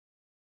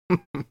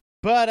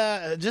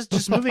 But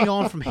just moving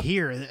on from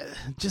here,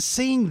 just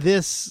seeing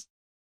this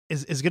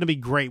is going to be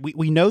great.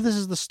 We know this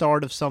is the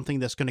start of something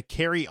that's going to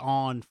carry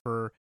on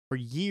for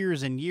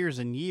years and years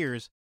and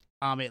years,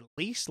 at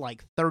least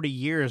like 30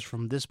 years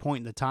from this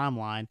point in the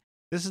timeline.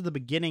 This is the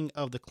beginning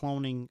of the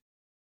cloning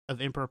of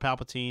Emperor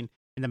Palpatine,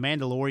 and the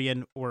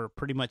Mandalorian were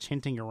pretty much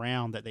hinting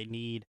around that they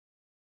need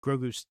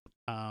Grogu's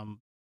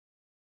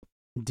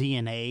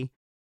DNA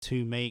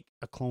to make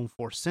a clone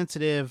Force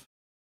sensitive.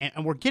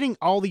 And we're getting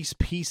all these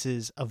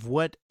pieces of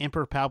what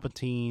Emperor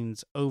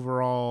Palpatine's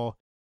overall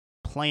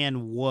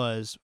plan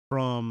was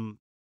from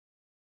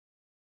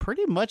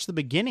pretty much the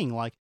beginning.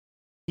 Like,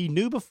 he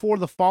knew before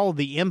the fall of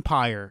the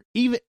Empire,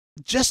 even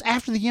just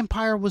after the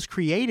Empire was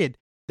created,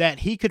 that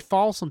he could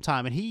fall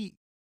sometime. And he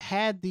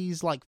had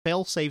these, like,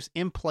 fail-safes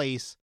in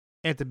place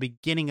at the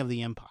beginning of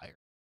the Empire.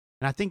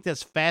 And I think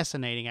that's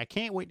fascinating. I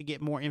can't wait to get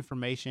more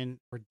information.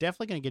 We're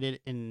definitely going to get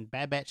it in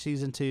Bad Batch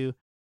Season 2.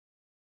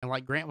 And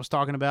like Grant was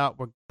talking about,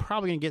 we're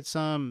probably going to get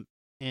some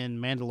in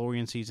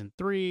Mandalorian Season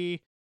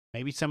 3,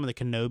 maybe some of the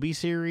Kenobi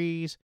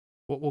series.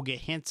 We'll get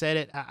hints at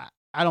it.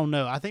 I don't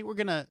know. I think we're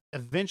going to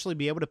eventually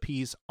be able to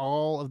piece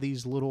all of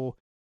these little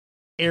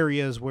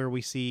areas where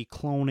we see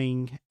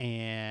cloning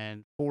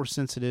and Force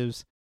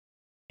sensitives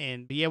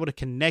and be able to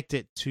connect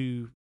it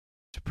to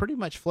to pretty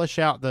much flesh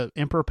out the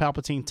Emperor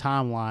Palpatine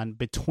timeline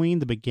between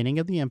the beginning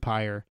of the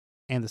Empire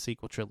and the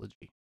sequel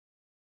trilogy.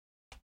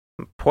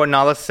 Poor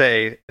Nala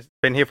say, it's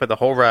been here for the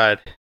whole ride.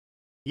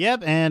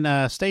 Yep,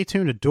 and stay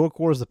tuned to Dork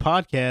Wars, the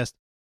podcast,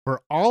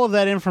 for all of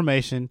that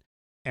information,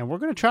 and we're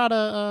going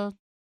to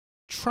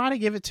try to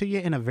give it to you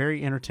in a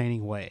very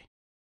entertaining way.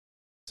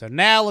 So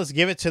now let's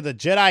give it to the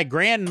Jedi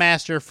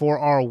Grandmaster for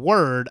our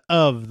word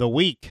of the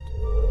week.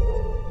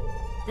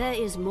 There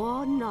is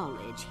more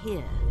knowledge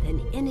here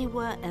than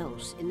anywhere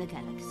else in the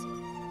galaxy.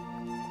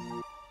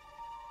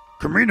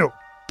 Camino,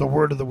 the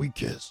word of the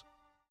week is.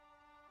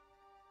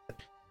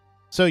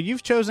 So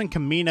you've chosen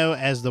Camino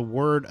as the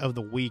word of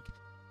the week.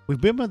 We've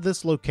been with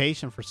this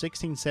location for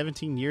 16,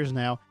 17 years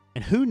now,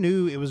 and who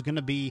knew it was going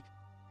to be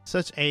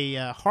such a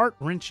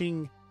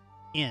heart-wrenching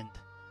end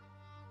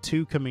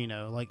to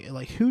Camino?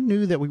 Like who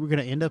knew that we were going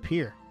to end up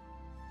here?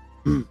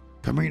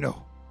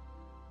 Camino.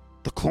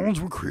 The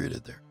clones were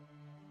created there.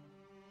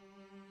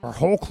 Our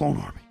whole clone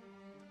army.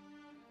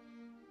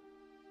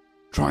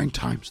 Trying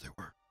times they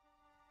were.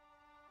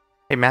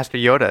 Hey, Master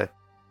Yoda.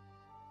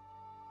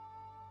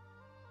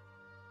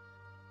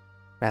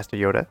 Master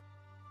Yoda?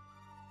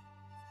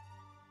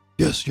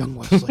 Yes, young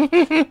Wesley.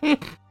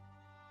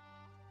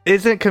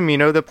 Isn't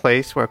Camino the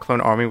place where a clone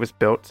army was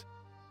built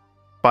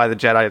by the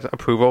Jedi's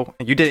approval,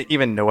 and you didn't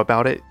even know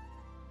about it?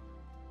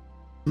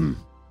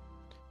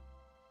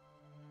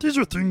 These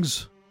are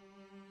things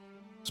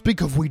speak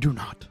of we do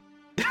not.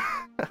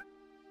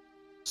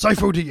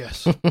 Sifo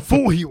DS,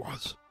 fool he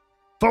was.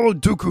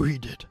 Followed Dooku he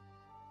did.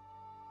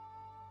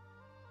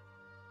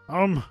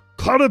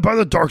 Clouded by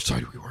the dark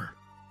side we were.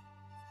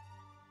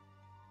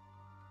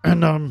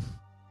 And,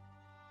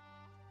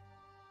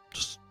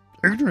 just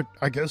ignorant,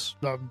 I guess.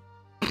 No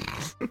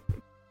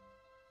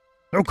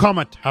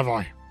comment, have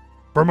I?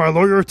 For my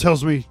lawyer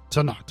tells me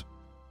to not.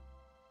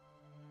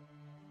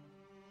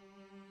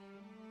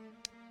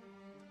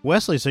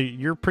 Wesley, so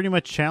you're pretty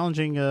much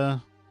challenging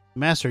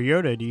Master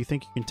Yoda. Do you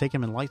think you can take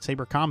him in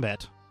lightsaber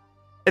combat?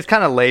 It's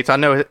kind of late, so I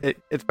know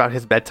it's about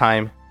his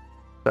bedtime,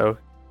 so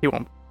he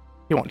won't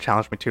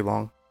challenge me too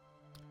long.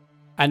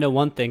 I know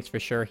one thing's for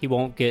sure: he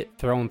won't get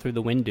thrown through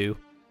the window.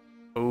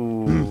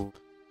 Ooh.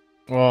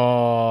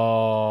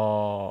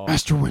 Oh.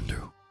 Master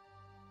Windu.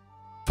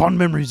 Fond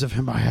memories of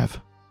him I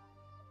have.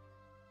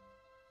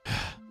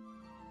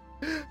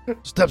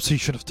 Steps he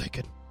should have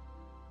taken.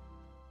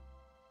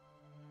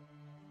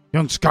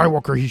 Young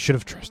Skywalker he should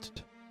have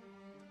trusted.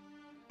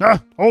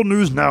 Old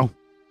news now.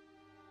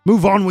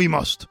 Move on we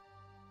must.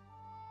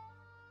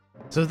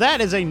 So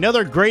that is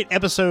another great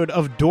episode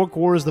of Dork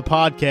Wars, the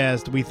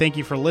podcast. We thank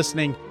you for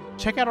listening.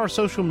 Check out our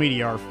social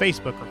media, our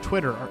Facebook, our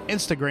Twitter, our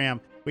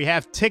Instagram. We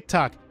have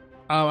TikTok.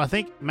 I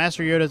think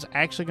Master Yoda's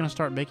actually going to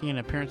start making an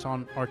appearance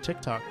on our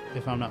TikTok,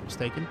 if I'm not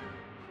mistaken.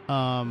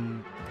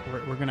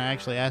 We're going to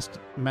actually ask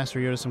Master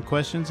Yoda some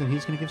questions, and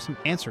he's going to give some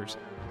answers.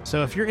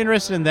 So if you're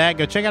interested in that,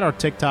 go check out our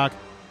TikTok.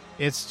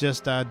 It's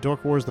just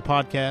Dork Wars, the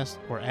podcast,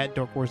 or at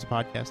Dork Wars, the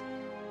podcast.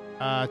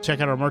 Check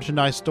out our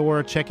merchandise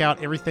store. Check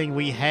out everything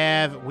we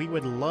have. We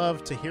would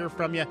love to hear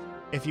from you.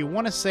 If you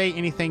want to say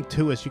anything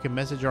to us, you can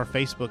message our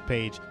Facebook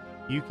page.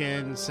 You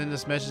can send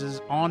us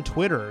messages on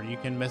Twitter. You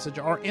can message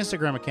our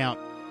Instagram account.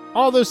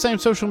 All those same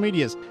social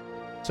medias.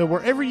 So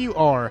wherever you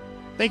are,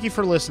 thank you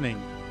for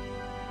listening.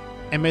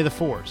 And may the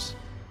Force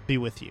be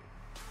with you.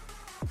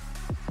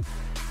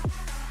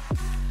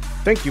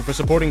 Thank you for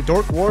supporting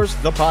Dork Wars,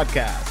 the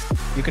podcast.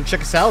 You can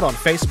check us out on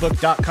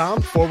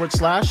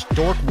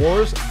Facebook.com/Dork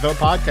Wars, the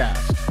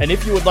podcast. And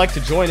if you would like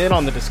to join in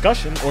on the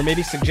discussion or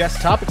maybe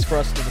suggest topics for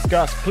us to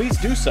discuss, please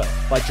do so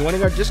by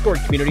joining our Discord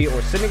community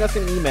or sending us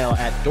an email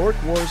at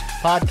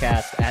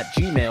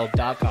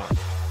dorkwarspodcast@gmail.com.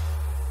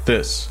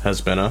 This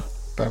has been a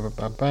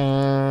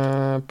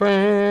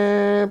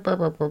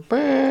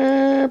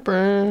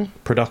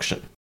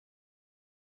Production.